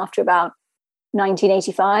born after about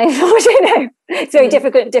 1985, I don't know, it's very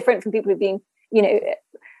different from people who've been, you know,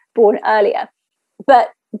 born earlier. But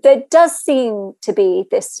there does seem to be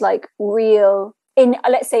this like real, in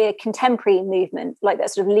let's say a contemporary movement, like that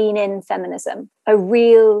sort of lean in feminism, a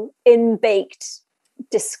real in-baked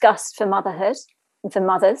disgust for motherhood and for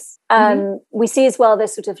mothers. We see as well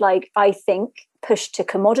this sort of like, I think, push to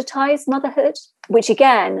commoditize motherhood, which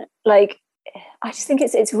again, like, I just think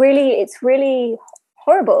it's really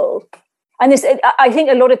horrible. And this, I think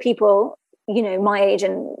a lot of people, you know, my age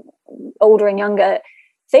and older and younger,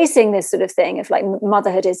 facing this sort of thing of like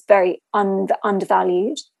motherhood is very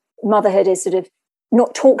undervalued. Motherhood is sort of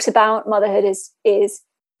not talked about. Motherhood is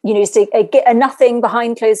you know, just a nothing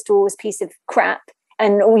behind closed doors piece of crap.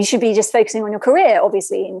 And you should be just focusing on your career,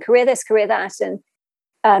 obviously, and career this, career that. And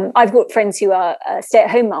I've got friends who are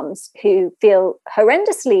stay-at-home mums who feel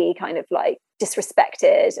horrendously kind of like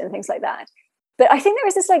disrespected and things like that. But I think there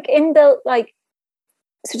is this like inbuilt, like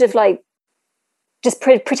sort of like just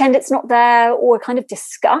pretend it's not there, or kind of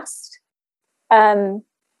disgust. And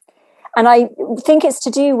I think it's to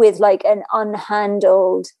do with like an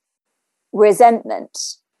unhandled resentment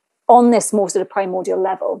on this more sort of primordial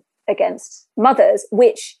level against mothers,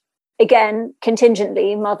 which again,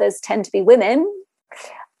 contingently, mothers tend to be women.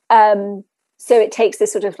 So it takes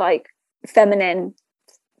this sort of like feminine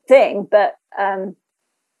thing, but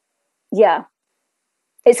yeah,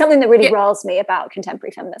 it's something that really riles me about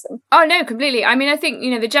contemporary feminism. Oh no, completely. I mean, I think,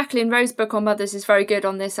 you know, the Jacqueline Rose book on mothers is very good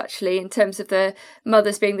on this, actually, in terms of the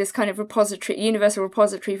mothers being this kind of repository, universal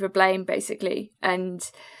repository for blame, basically,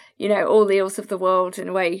 and, you know, all the ills of the world in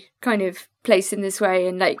a way kind of placed in this way.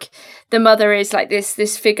 And like the mother is like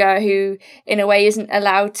this figure who in a way isn't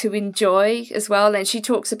allowed to enjoy as well. And she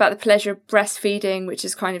talks about the pleasure of breastfeeding, which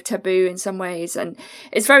is kind of taboo in some ways. And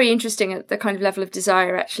it's very interesting at the kind of level of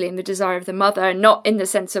desire, actually, and the desire of the mother, not in the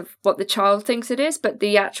sense of what the child thinks it is, but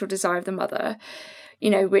the actual desire of the mother,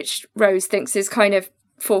 you know, which Rose thinks is kind of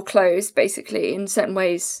foreclosed basically in certain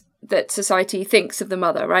ways that society thinks of the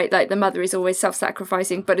mother, right? Like the mother is always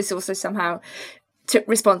self-sacrificing, but is also somehow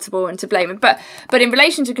responsible and to blame. But in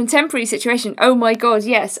relation to contemporary situation, oh my God,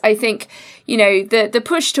 yes, I think, you know, the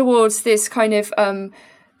push towards this kind of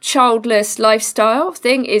childless lifestyle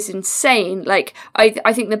thing is insane. Like I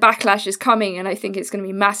think the backlash is coming, and I think it's going to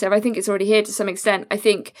be massive. I think it's already here to some extent. I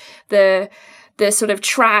think the sort of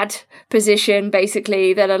trad position,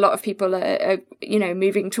 basically, that a lot of people are, you know,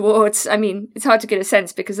 moving towards. I mean, it's hard to get a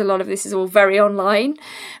sense because a lot of this is all very online.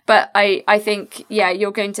 But I think, yeah,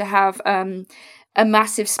 you're going to have a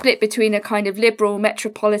massive split between a kind of liberal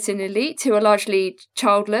metropolitan elite who are largely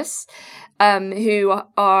childless, who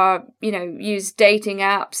are, you know, use dating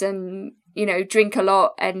apps and, you know, drink a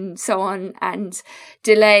lot and so on, and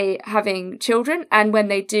delay having children. And when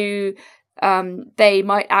they do, they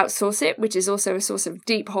might outsource it, which is also a source of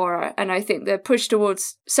deep horror. And I think the push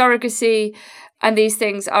towards surrogacy and these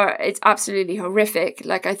things it's absolutely horrific.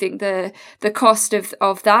 Like, I think the cost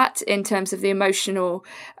of that in terms of the emotional,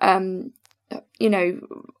 you know,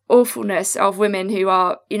 awfulness of women who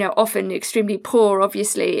are, you know, often extremely poor,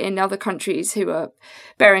 obviously, in other countries, who are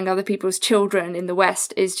bearing other people's children in the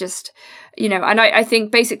West is just, you know, and I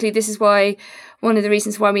think basically this is why, one of the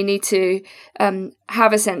reasons why we need to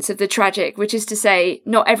have a sense of the tragic, which is to say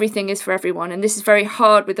not everything is for everyone. And this is very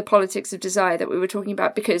hard with the politics of desire that we were talking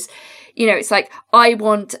about, because, you know, it's like, I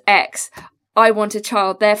want X, I want a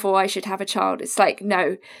child, therefore I should have a child. It's like,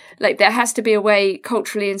 no, like there has to be a way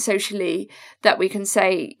culturally and socially that we can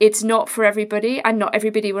say it's not for everybody, and not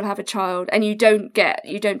everybody will have a child, and you don't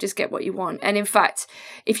just get what you want. And in fact,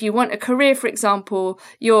 if you want a career, for example,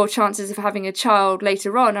 your chances of having a child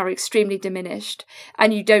later on are extremely diminished,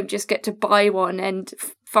 and you don't just get to buy one and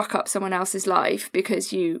fuck up someone else's life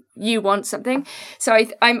because you want something. So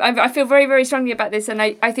I feel very, very strongly about this, and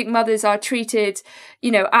I think mothers are treated,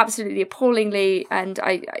 you know, absolutely appallingly, and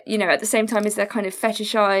you know, at the same time as they're kind of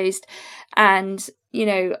fetishized. And, you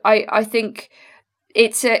know, I think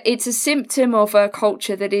it's a symptom of a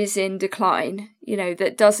culture that is in decline,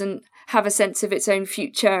 that doesn't have a sense of its own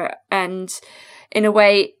future, and in a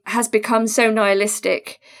way has become so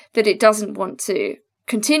nihilistic that it doesn't want to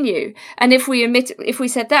continue. And if we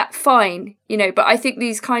said that, fine, but I think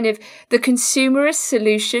these kind of the consumerist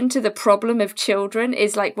solution to the problem of children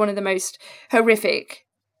is like one of the most horrific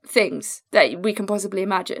things that we can possibly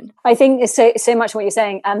imagine. I think it's so much what you're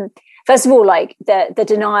saying. First of all, like the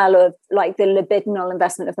denial of like the libidinal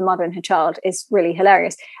investment of the mother in her child is really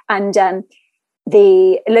hilarious. And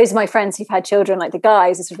loads of my friends who've had children, like the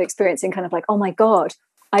guys, are sort of experiencing kind of like, oh my God,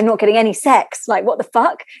 I'm not getting any sex. Like, what the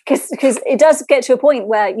fuck? Because it does get to a point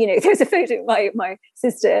where, there's a photo of my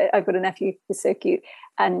sister. I've got a nephew who's so cute,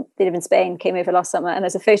 and they live in Spain, came over last summer, and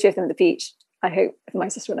there's a photo of them at the beach. I hope my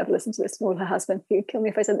sister will never listen to this, or her husband, who would kill me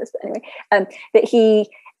if I said this, but anyway,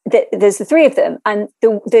 there's the three of them, and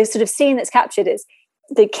the sort of scene that's captured is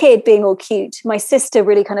the kid being all cute, my sister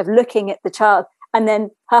really kind of looking at the child, and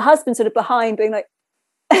then her husband sort of behind being like,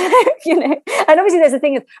 and obviously there's a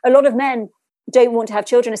thing of a lot of men don't want to have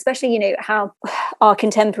children, especially, how our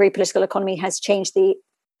contemporary political economy has changed the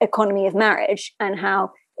economy of marriage, and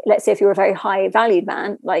how, let's say if you're a very high valued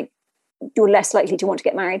man, like you're less likely to want to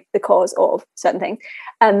get married because of certain things.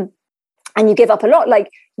 And you give up a lot. Like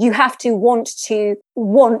you have to want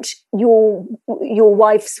your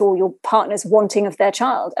wife's or your partner's wanting of their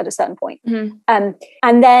child at a certain point. Mm-hmm.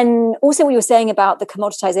 And then also what you were saying about the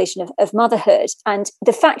commoditization of motherhood. And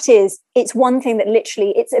the fact is, it's one thing that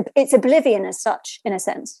literally, it's oblivion as such, in a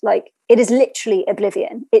sense. Like it is literally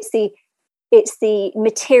oblivion. It's the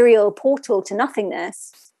material portal to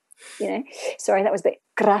nothingness. Sorry, that was a bit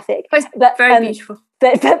graphic. But very beautiful.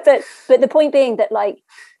 But the point being that like,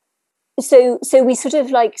 so we sort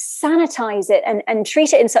of like sanitize it and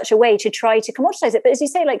treat it in such a way to try to commoditize it. But as you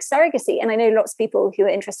say, like surrogacy, and I know lots of people who are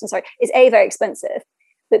interested in sorry, is A, very expensive,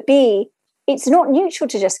 but B, it's not neutral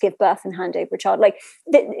to just give birth and hand over a child. Like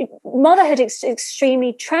motherhood is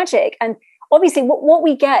extremely tragic. And obviously what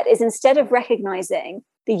we get is, instead of recognizing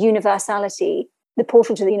the universality, the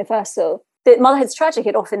portal to the universal, that motherhood's tragic,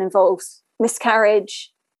 it often involves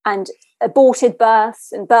miscarriage and aborted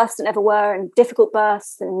births and births that never were, and difficult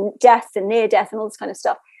births and death and near death and all this kind of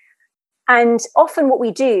stuff. And often what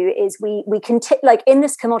we do is we like in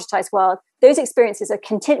this commoditized world, those experiences are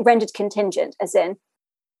rendered contingent, as in,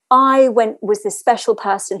 I was this special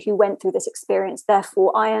person who went through this experience,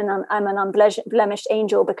 therefore I'm an unblemished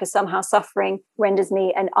angel, because somehow suffering renders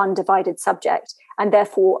me an undivided subject, and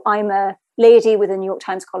therefore I'm a lady with a New York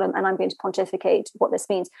Times column and I'm going to pontificate what this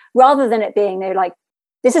means, rather than it being like,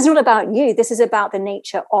 this is not about you, this is about the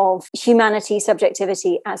nature of humanity,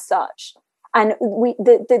 subjectivity as such. And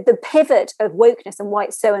the pivot of wokeness, and why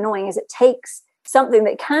it's so annoying, is it takes something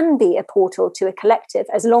that can be a portal to a collective,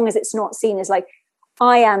 as long as it's not seen as like,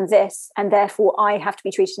 I am this and therefore I have to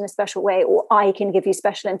be treated in a special way, or I can give you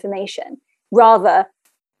special information. Rather,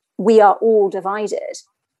 we are all divided.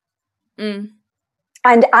 Mm.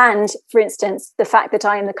 And for instance, the fact that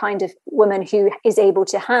I am the kind of woman who is able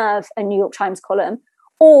to have a New York Times column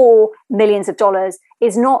or millions of dollars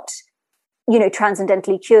is not,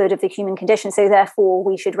 transcendentally cured of the human condition. So therefore,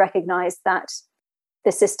 we should recognize that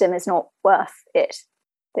the system is not worth it.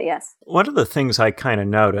 But yes. One of the things I kind of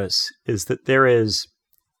notice is that there is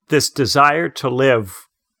this desire to live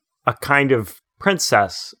a kind of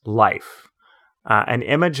princess life, an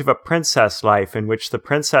image of a princess life in which the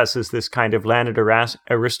princess is this kind of landed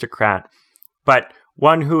aristocrat, but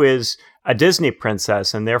one who is a Disney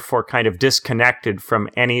princess and therefore kind of disconnected from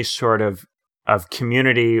any sort of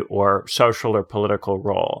community or social or political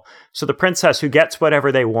role. So the princess who gets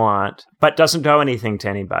whatever they want, but doesn't owe anything to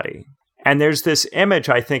anybody. And there's this image,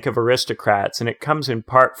 I think, of aristocrats, and it comes in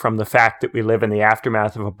part from the fact that we live in the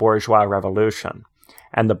aftermath of a bourgeois revolution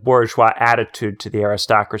and the bourgeois attitude to the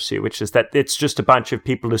aristocracy, which is that it's just a bunch of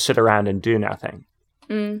people who sit around and do nothing,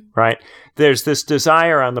 right? There's this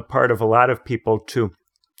desire on the part of a lot of people to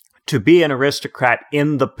be an aristocrat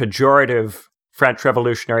in the pejorative French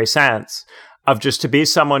revolutionary sense of just to be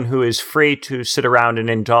someone who is free to sit around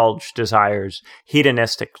and indulge desires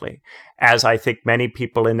hedonistically, as I think many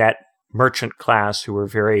people in that merchant class who were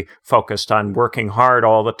very focused on working hard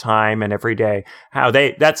all the time and every day,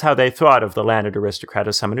 that's how they thought of the landed aristocrat,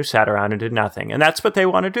 as someone who sat around and did nothing. And that's what they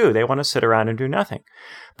want to do. They want to sit around and do nothing.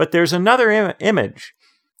 But there's another image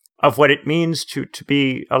of what it means to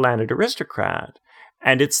be a landed aristocrat.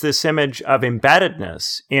 And it's this image of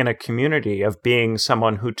embeddedness in a community, of being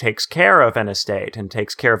someone who takes care of an estate and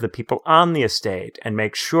takes care of the people on the estate and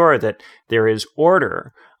makes sure that there is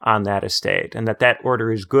order on that estate and that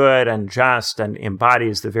order is good and just and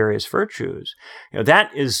embodies the various virtues. That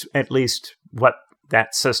is at least what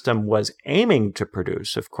that system was aiming to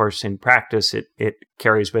produce. Of course, in practice, it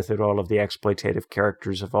carries with it all of the exploitative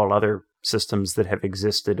characters of all other systems that have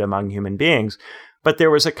existed among human beings. But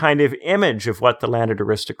there was a kind of image of what the landed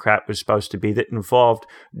aristocrat was supposed to be that involved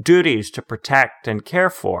duties to protect and care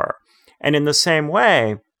for. And in the same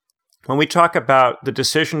way, when we talk about the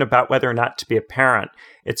decision about whether or not to be a parent,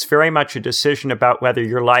 it's very much a decision about whether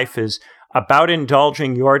your life is about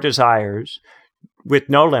indulging your desires with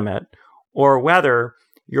no limit, or whether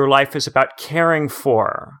your life is about caring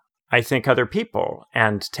for, I think, other people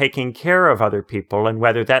and taking care of other people, and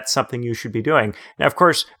whether that's something you should be doing. Now, of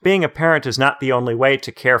course, being a parent is not the only way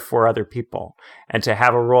to care for other people and to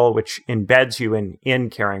have a role which embeds you in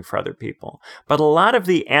caring for other people. But a lot of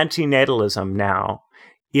the antinatalism now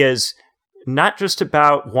is not just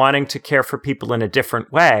about wanting to care for people in a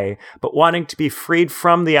different way, but wanting to be freed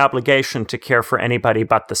from the obligation to care for anybody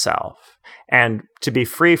but the self, and to be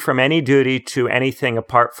free from any duty to anything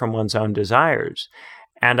apart from one's own desires.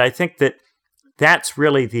 And I think that that's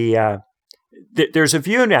really there's a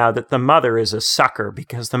view now that the mother is a sucker,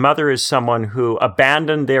 because the mother is someone who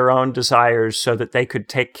abandoned their own desires so that they could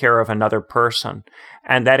take care of another person.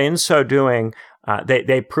 And that in so doing,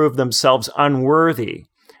 they prove themselves unworthy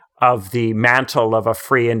of the mantle of a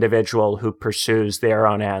free individual who pursues their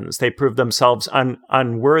own ends. They prove themselves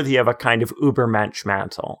unworthy of a kind of Übermensch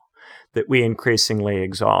mantle that we increasingly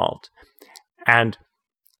exalt. And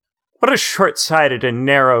what a short-sighted and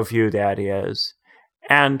narrow view that is.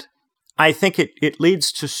 And I think it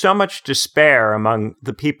leads to so much despair among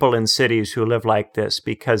the people in cities who live like this,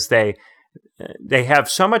 because they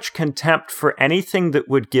have so much contempt for anything that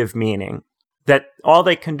would give meaning, that all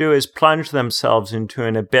they can do is plunge themselves into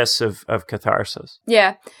an abyss of catharsis.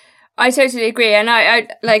 Yeah, I totally agree. And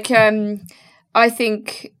I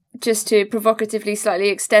think, just to provocatively slightly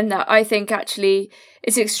extend that, I think actually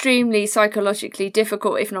it's extremely psychologically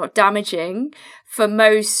difficult, if not damaging, for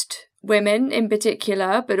most women in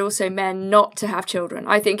particular, but also men, not to have children.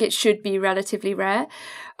 I think it should be relatively rare.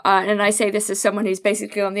 And I say this as someone who's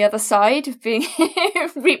basically on the other side of being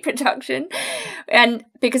reproduction. And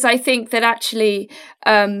because I think that actually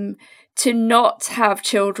to not have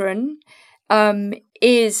children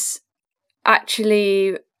is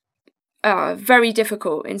actually very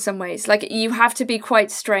difficult in some ways. Like, you have to be quite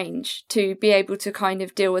strange to be able to kind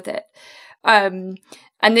of deal with it.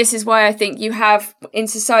 And this is why I think you have, in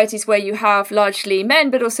societies where you have largely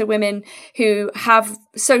men, but also women who have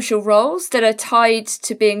social roles that are tied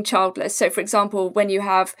to being childless. So, for example, when you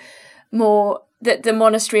have more, the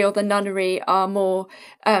monastery or the nunnery are more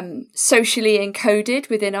socially encoded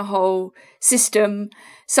within a whole system,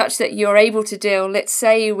 such that you're able to deal, let's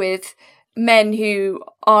say, with men who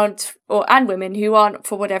aren't, and women who aren't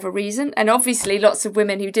for whatever reason. And obviously lots of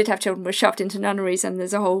women who did have children were shoved into nunneries, and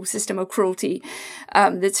there's a whole system of cruelty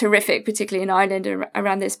that's horrific, particularly in Ireland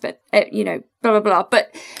around this, but blah, blah, blah.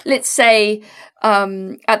 But let's say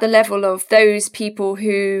at the level of those people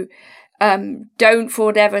who don't, for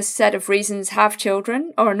whatever set of reasons, have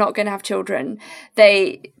children or are not going to have children,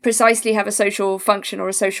 they precisely have a social function or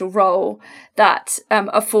a social role that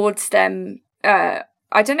affords them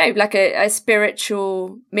I don't know, like a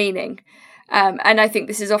spiritual meaning. And I think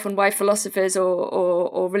this is often why philosophers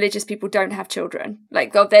or religious people don't have children.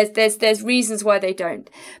 Like, there's reasons why they don't.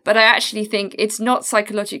 But I actually think it's not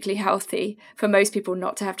psychologically healthy for most people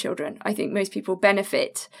not to have children. I think most people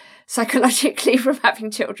benefit psychologically from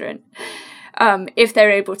having children, if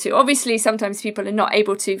they're able to. Obviously, sometimes people are not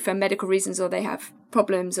able to for medical reasons, or they have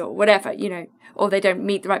problems or whatever, or they don't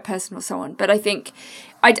meet the right person or so on. But I think,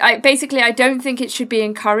 I don't think it should be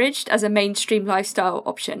encouraged as a mainstream lifestyle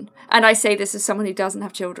option. And I say this as someone who doesn't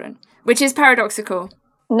have children, which is paradoxical.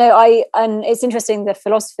 No, and it's interesting, the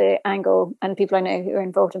philosophy angle, and people I know who are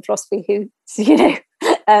involved in philosophy who,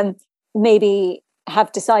 maybe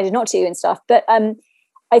have decided not to and stuff. But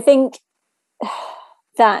I think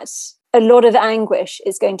that a lot of anguish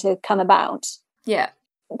is going to come about. Yeah.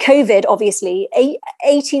 COVID, obviously,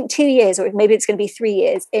 2 years, or maybe it's going to be 3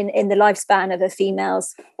 years in the lifespan of a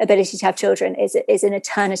female's ability to have children is an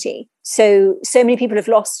eternity. So many people have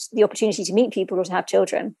lost the opportunity to meet people or to have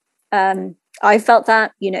children. I felt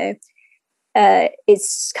that,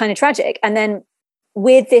 it's kind of tragic. And then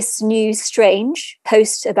with this new strange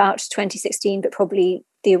post about 2016, but probably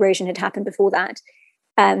the erosion had happened before that,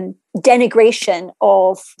 denigration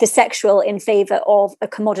of the sexual in favor of a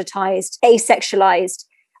commoditized, asexualized.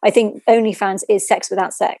 I think OnlyFans is sex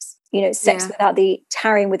without sex, sex without the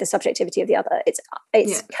tarrying with the subjectivity of the other.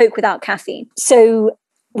 It's Coke without caffeine. So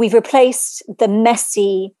we've replaced the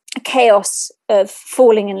messy chaos of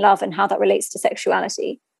falling in love and how that relates to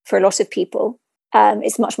sexuality for a lot of people.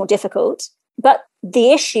 It's much more difficult. But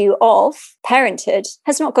the issue of parenthood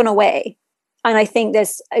has not gone away. And I think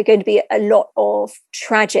there's going to be a lot of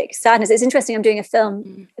tragic sadness. It's interesting. I'm doing a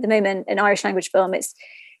film at the moment, an Irish language film. It's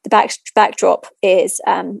the backdrop is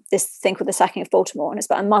this thing called The Sacking of Baltimore. And it's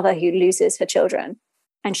about a mother who loses her children.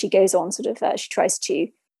 And she goes on she tries to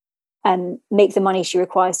make the money she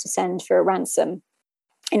requires to send for a ransom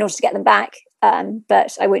in order to get them back.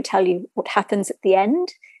 But I won't tell you what happens at the end.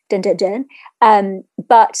 Dun, dun, dun.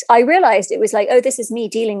 But I realized it was like, oh, this is me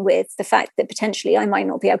dealing with the fact that potentially I might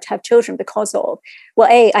not be able to have children because of, well,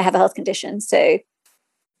 I have a health condition. So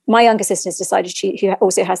my younger sister has decided she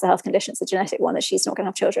also has the health condition. It's a genetic one, that she's not going to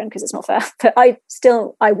have children because it's not fair. But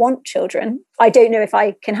I want children. I don't know if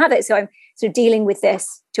I can have it. So I'm sort of dealing with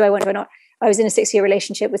this. Do I want or not? I was in a 6-year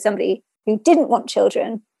relationship with somebody who didn't want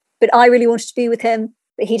children, but I really wanted to be with him,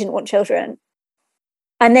 but he didn't want children.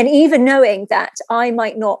 And then even knowing that I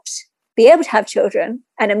might not be able to have children,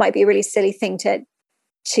 and it might be a really silly thing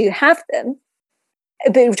to have them,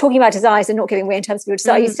 but we're talking about desires and not giving way in terms of your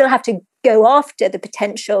desire, you still have to go after the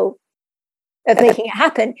potential of making it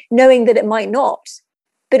happen, knowing that it might not.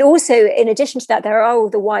 But also, in addition to that, there are all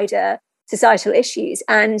the wider societal issues.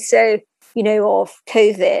 And so, of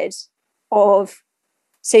COVID, of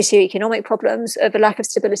socioeconomic problems, of a lack of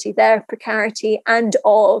stability there, precarity, and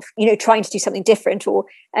of, trying to do something different, or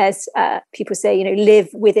as people say, live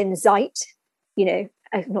within Zeit,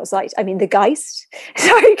 not Zeit, I mean the Geist.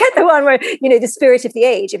 Sorry, you get the one where, the spirit of the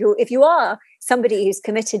age. If you are somebody who's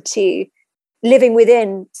committed to living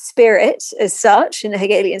within spirit as such, in a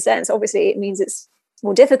Hegelian sense, obviously it means it's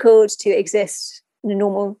more difficult to exist in a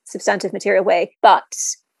normal, substantive, material way. But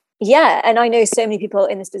yeah, and I know so many people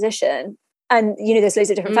in this position. And, there's loads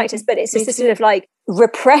of different factors, but it's just a sort of like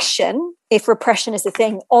repression, if repression is the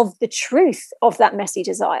thing, of the truth of that messy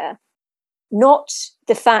desire. Not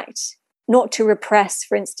the fact, not to repress,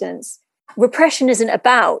 for instance. Repression isn't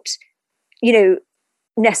about,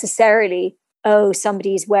 necessarily,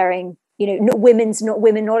 somebody's wearing, women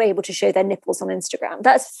not able to show their nipples on Instagram.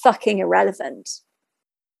 That's fucking irrelevant.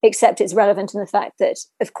 Except it's relevant in the fact that,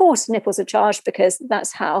 of course, nipples are charged because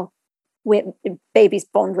that's how babies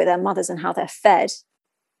bond with their mothers and how they're fed.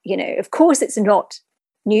 Of course it's not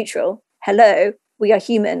neutral. Hello, we are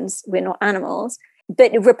humans, we're not animals.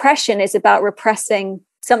 But repression is about repressing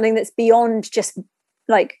something that's beyond just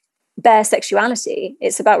like bare sexuality.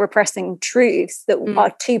 It's about repressing truths that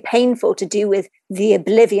are too painful to do with the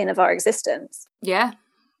oblivion of our existence. Yeah,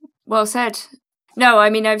 well said. No,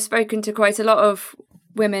 I mean, I've spoken to quite a lot of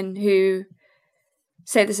women who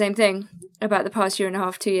say the same thing about the past year and a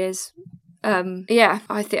half, 2 years.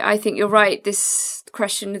 I think you're right. This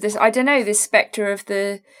question of this, I don't know, this spectre of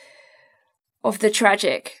the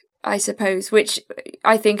tragic, I suppose, which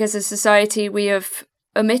I think as a society we have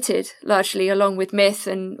omitted largely, along with myth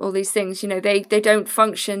and all these things. They don't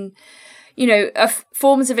function.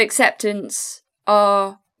 Forms of acceptance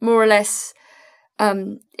are more or less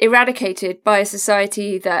eradicated by a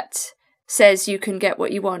society that says you can get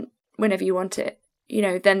what you want whenever you want it.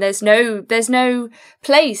 Then there's no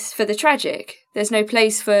place for the tragic. There's no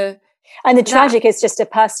place for... And the tragic is just a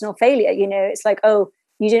personal failure. It's like, oh,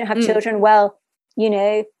 you didn't have children. Well,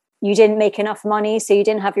 you didn't make enough money, so you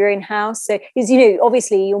didn't have your own house. So, because,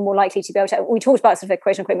 obviously you're more likely to be able to... We talked about sort of a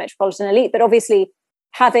quote unquote metropolitan elite, but obviously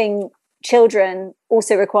having children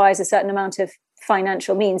also requires a certain amount of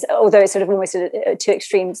financial means, although it's sort of almost two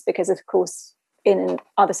extremes, because of course in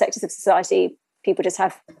other sectors of society, people just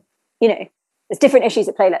have, there's different issues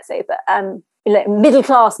at play, let's say, but middle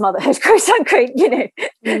class motherhood, quote unquote,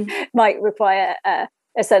 might require a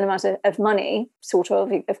certain amount of money, sort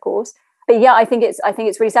of course. But yeah, I think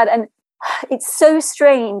it's really sad, and it's so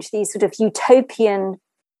strange, these sort of utopian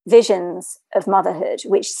visions of motherhood,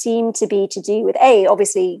 which seem to be to do with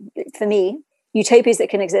obviously for me, utopias that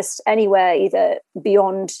can exist anywhere, either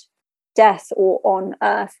beyond death or on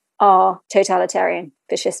Earth, are totalitarian,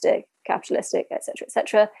 fascistic, capitalistic, etc.,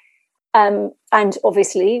 etc. And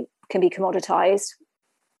obviously can be commoditized.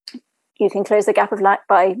 You can close the gap of lack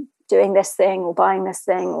by doing this thing or buying this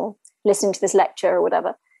thing or listening to this lecture or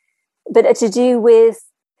whatever. But to do with,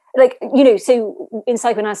 so in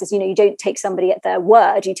psychoanalysis, you don't take somebody at their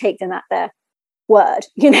word, you take them at their word,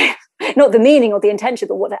 not the meaning or the intention,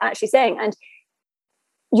 but what they're actually saying. And,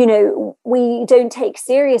 we don't take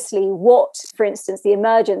seriously what, for instance, the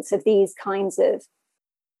emergence of these kinds of,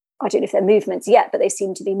 I don't know if they're movements yet, but they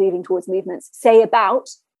seem to be moving towards movements, say about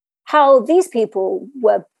how these people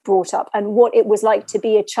were brought up and what it was like to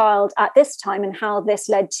be a child at this time, and how this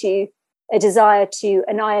led to a desire to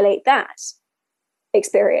annihilate that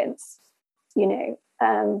experience,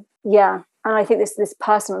 And I think this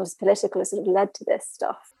personal, this political has sort of led to this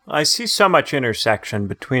stuff. I see so much intersection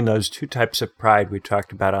between those two types of pride we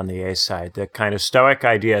talked about on the A side, the kind of stoic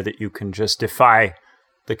idea that you can just defy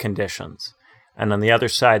the conditions. And on the other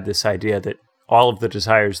side, this idea that all of the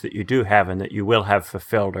desires that you do have and that you will have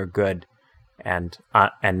fulfilled are good and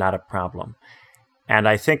not a problem. And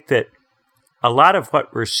I think that a lot of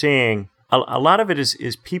what we're seeing, a lot of it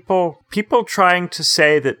is people trying to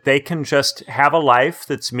say that they can just have a life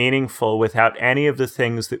that's meaningful without any of the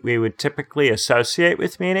things that we would typically associate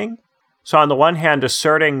with meaning. So on the one hand,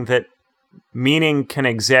 asserting that meaning can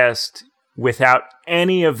exist without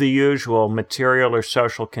any of the usual material or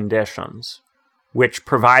social conditions which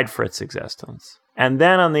provide for its existence. And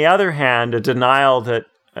then on the other hand, a denial that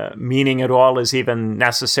meaning at all is even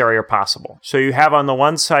necessary or possible. So you have on the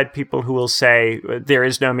one side people who will say there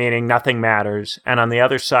is no meaning, nothing matters. And on the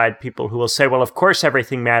other side, people who will say, well, of course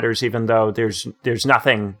everything matters, even though there's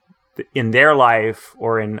nothing in their life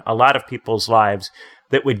or in a lot of people's lives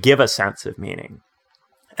that would give a sense of meaning.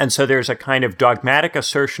 And so there's a kind of dogmatic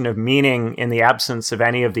assertion of meaning in the absence of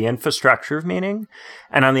any of the infrastructure of meaning.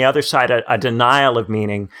 And on the other side, a denial of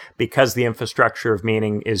meaning because the infrastructure of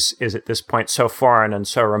meaning is at this point so foreign and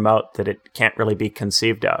so remote that it can't really be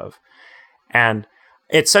conceived of. And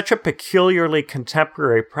it's such a peculiarly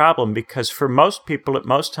contemporary problem because for most people at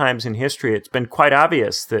most times in history, it's been quite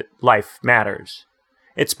obvious that life matters.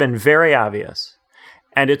 It's been very obvious.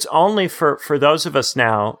 And it's only for those of us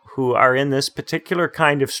now who are in this particular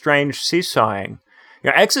kind of strange seesawing.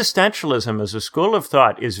 Existentialism as a school of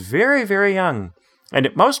thought is very, very young. And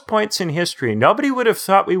at most points in history, nobody would have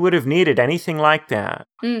thought we would have needed anything like that.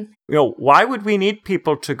 Why would we need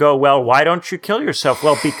people to go, well, why don't you kill yourself?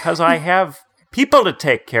 Well, because I have people to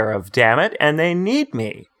take care of, damn it, and they need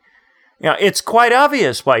me. It's quite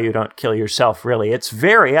obvious why you don't kill yourself, really. It's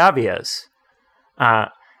very obvious.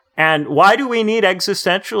 And why do we need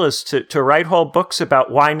existentialists to write whole books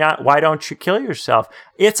about why don't you kill yourself?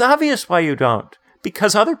 It's obvious why you don't,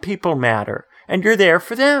 because other people matter, and you're there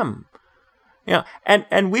for them.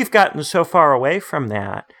 And we've gotten so far away from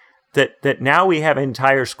that now we have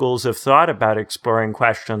entire schools of thought about exploring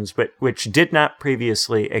questions which did not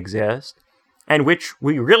previously exist, and which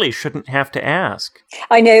we really shouldn't have to ask.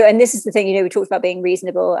 I know, and this is the thing, we talked about being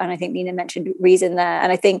reasonable, and I think Nina mentioned reason there,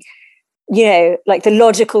 and I think like the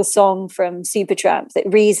logical song from Supertramp, that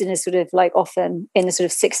reason is sort of like often in the sort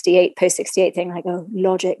of post 68 thing, like, oh,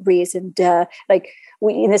 logic, reason, duh. Like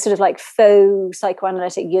in this sort of like faux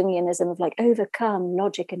psychoanalytic Jungianism of like overcome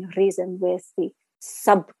logic and reason with the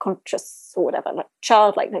subconscious or whatever, like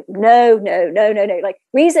childlike, like, no. Like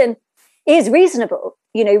reason is reasonable.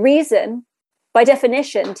 Reason by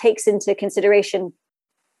definition takes into consideration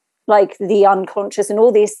like the unconscious and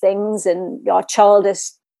all these things and our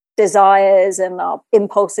childish desires and our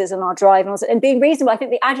impulses and our drive and being reasonable. I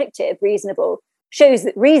think the adjective reasonable shows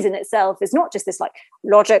that reason itself is not just this like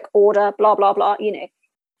logic, order, blah, blah, blah,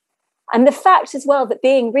 And the fact as well that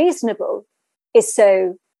being reasonable is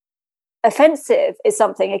so offensive is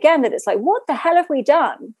something, again, that it's like, what the hell have we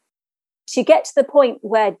done to get to the point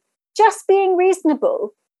where just being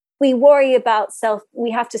reasonable, we worry about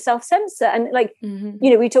we have to self-censor. And like,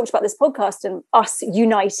 we talked about this podcast and us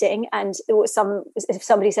uniting, and it was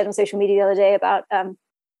somebody said on social media the other day about,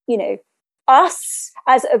 us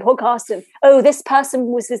as a podcast and, oh, this person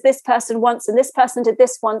was this person once, and this person did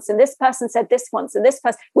this once, and this person said this once, and this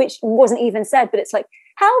person, which wasn't even said, but it's like,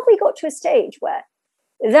 how have we got to a stage where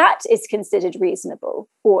that is considered reasonable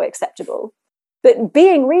or acceptable? But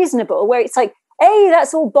being reasonable, where it's like, A,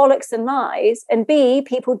 that's all bollocks and lies, and B,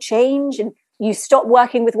 people change and you stop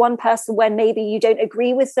working with one person when maybe you don't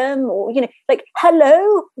agree with them, or, like,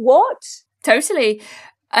 hello, what? Totally.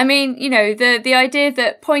 I mean, the idea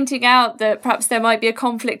that pointing out that perhaps there might be a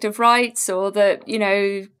conflict of rights, or that,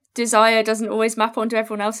 desire doesn't always map onto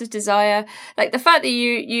everyone else's desire, like the fact that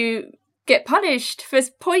you get punished for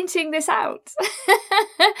pointing this out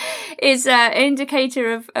is an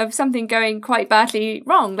indicator of something going quite badly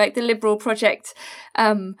wrong, like the Liberal project.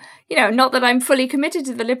 Not that I'm fully committed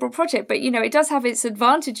to the Liberal project, but, it does have its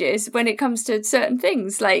advantages when it comes to certain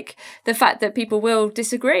things, like the fact that people will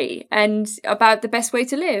disagree and about the best way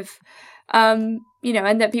to live, and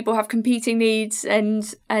that people have competing needs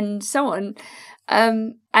and so on.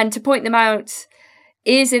 And to point them out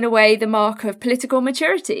is in a way the mark of political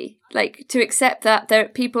maturity, like to accept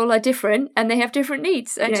that people are different and they have different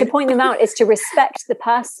needs. And to point them out is to respect the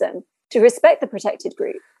person, to respect the protected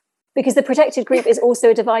group, because the protected group is also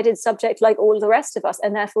a divided subject like all the rest of us,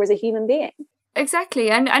 and therefore is a human being. Exactly.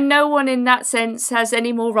 And no one in that sense has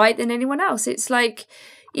any more right than anyone else. It's like,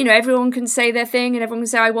 everyone can say their thing and everyone can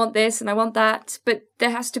say, I want this and I want that, but there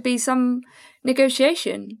has to be some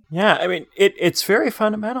negotiation. Yeah, I mean, it's very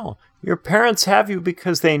fundamental. Your parents have you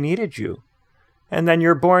because they needed you, and then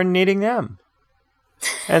you're born needing them.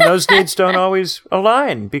 And those needs don't always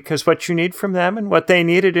align because what you need from them and what they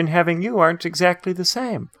needed in having you aren't exactly the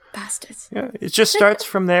same. Bastards. Yeah, it just starts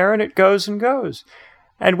from there and it goes and goes.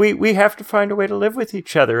 And we have to find a way to live with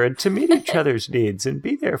each other and to meet each other's needs and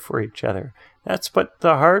be there for each other. That's what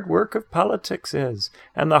the hard work of politics is.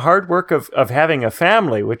 And the hard work of having a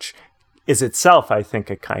family, which is itself, I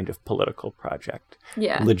think, a kind of political project.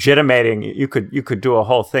 Yeah. Legitimating, you could do a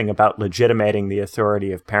whole thing about legitimating the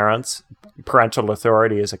authority of parents. Parental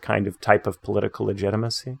authority is a kind of type of political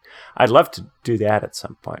legitimacy. I'd love to do that at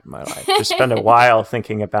some point in my life. Just spend a while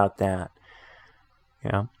thinking about that.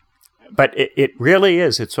 Yeah. But it really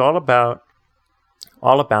is. It's all about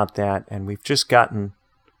that. And we've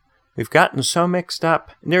gotten so mixed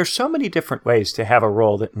up. And there are so many different ways to have a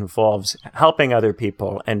role that involves helping other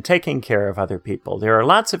people and taking care of other people. There are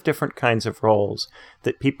lots of different kinds of roles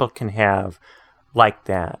that people can have like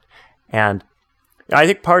that. And I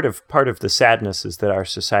think part of the sadness is that our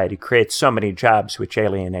society creates so many jobs which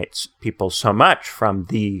alienates people so much from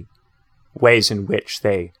the ways in which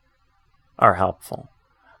they are helpful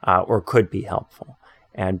or could be helpful,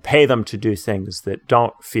 and pay them to do things that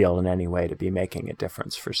don't feel in any way to be making a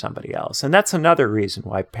difference for somebody else. And that's another reason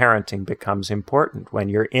why parenting becomes important. When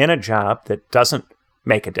you're in a job that doesn't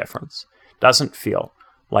make a difference, doesn't feel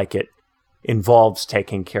like it involves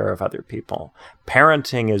taking care of other people,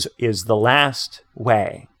 parenting is the last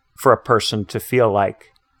way for a person to feel like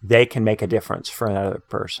they can make a difference for another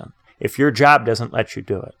person. If your job doesn't let you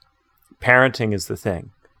do it, parenting is the thing,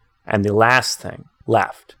 and the last thing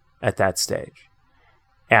left at that stage.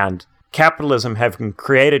 And capitalism, having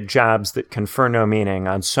created jobs that confer no meaning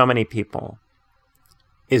on so many people,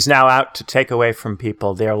 is now out to take away from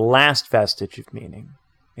people their last vestige of meaning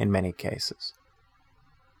in many cases.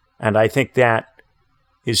 And I think that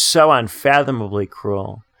is so unfathomably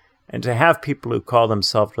cruel. And to have people who call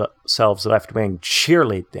themselves left-wing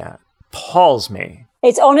cheerlead that appalls me.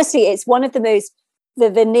 It's honestly, it's one of the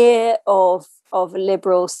veneer of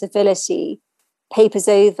liberal civility papers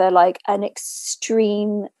over like an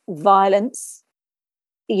extreme violence,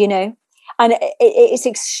 and it's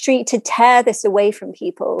extreme. To tear this away from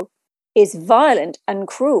people is violent and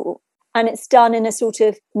cruel, and it's done in a sort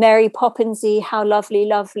of Mary Poppinsy, how lovely,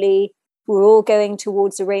 lovely, we're all going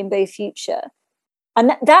towards a rainbow future.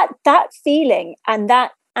 And that feeling and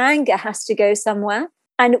that anger has to go somewhere.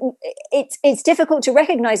 And it's difficult to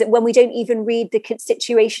recognize it when we don't even read the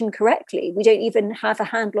situation correctly. We don't even have a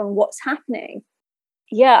handle on what's happening.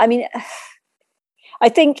 Yeah, I mean, I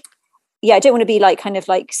think, I don't want to be like kind of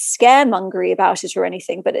like scaremongery about it or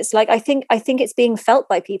anything, but it's like I think it's being felt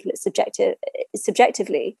by people. It's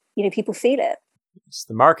subjectively, people feel it. Yes,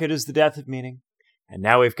 the market is the death of meaning, and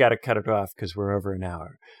now we've got to cut it off because we're over an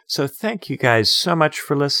hour. So thank you guys so much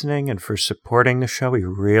for listening and for supporting the show. We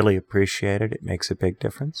really appreciate it. It makes a big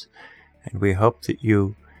difference, and we hope that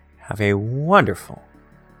you have a wonderful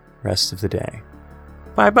rest of the day.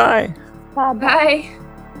 Bye-bye. Bye.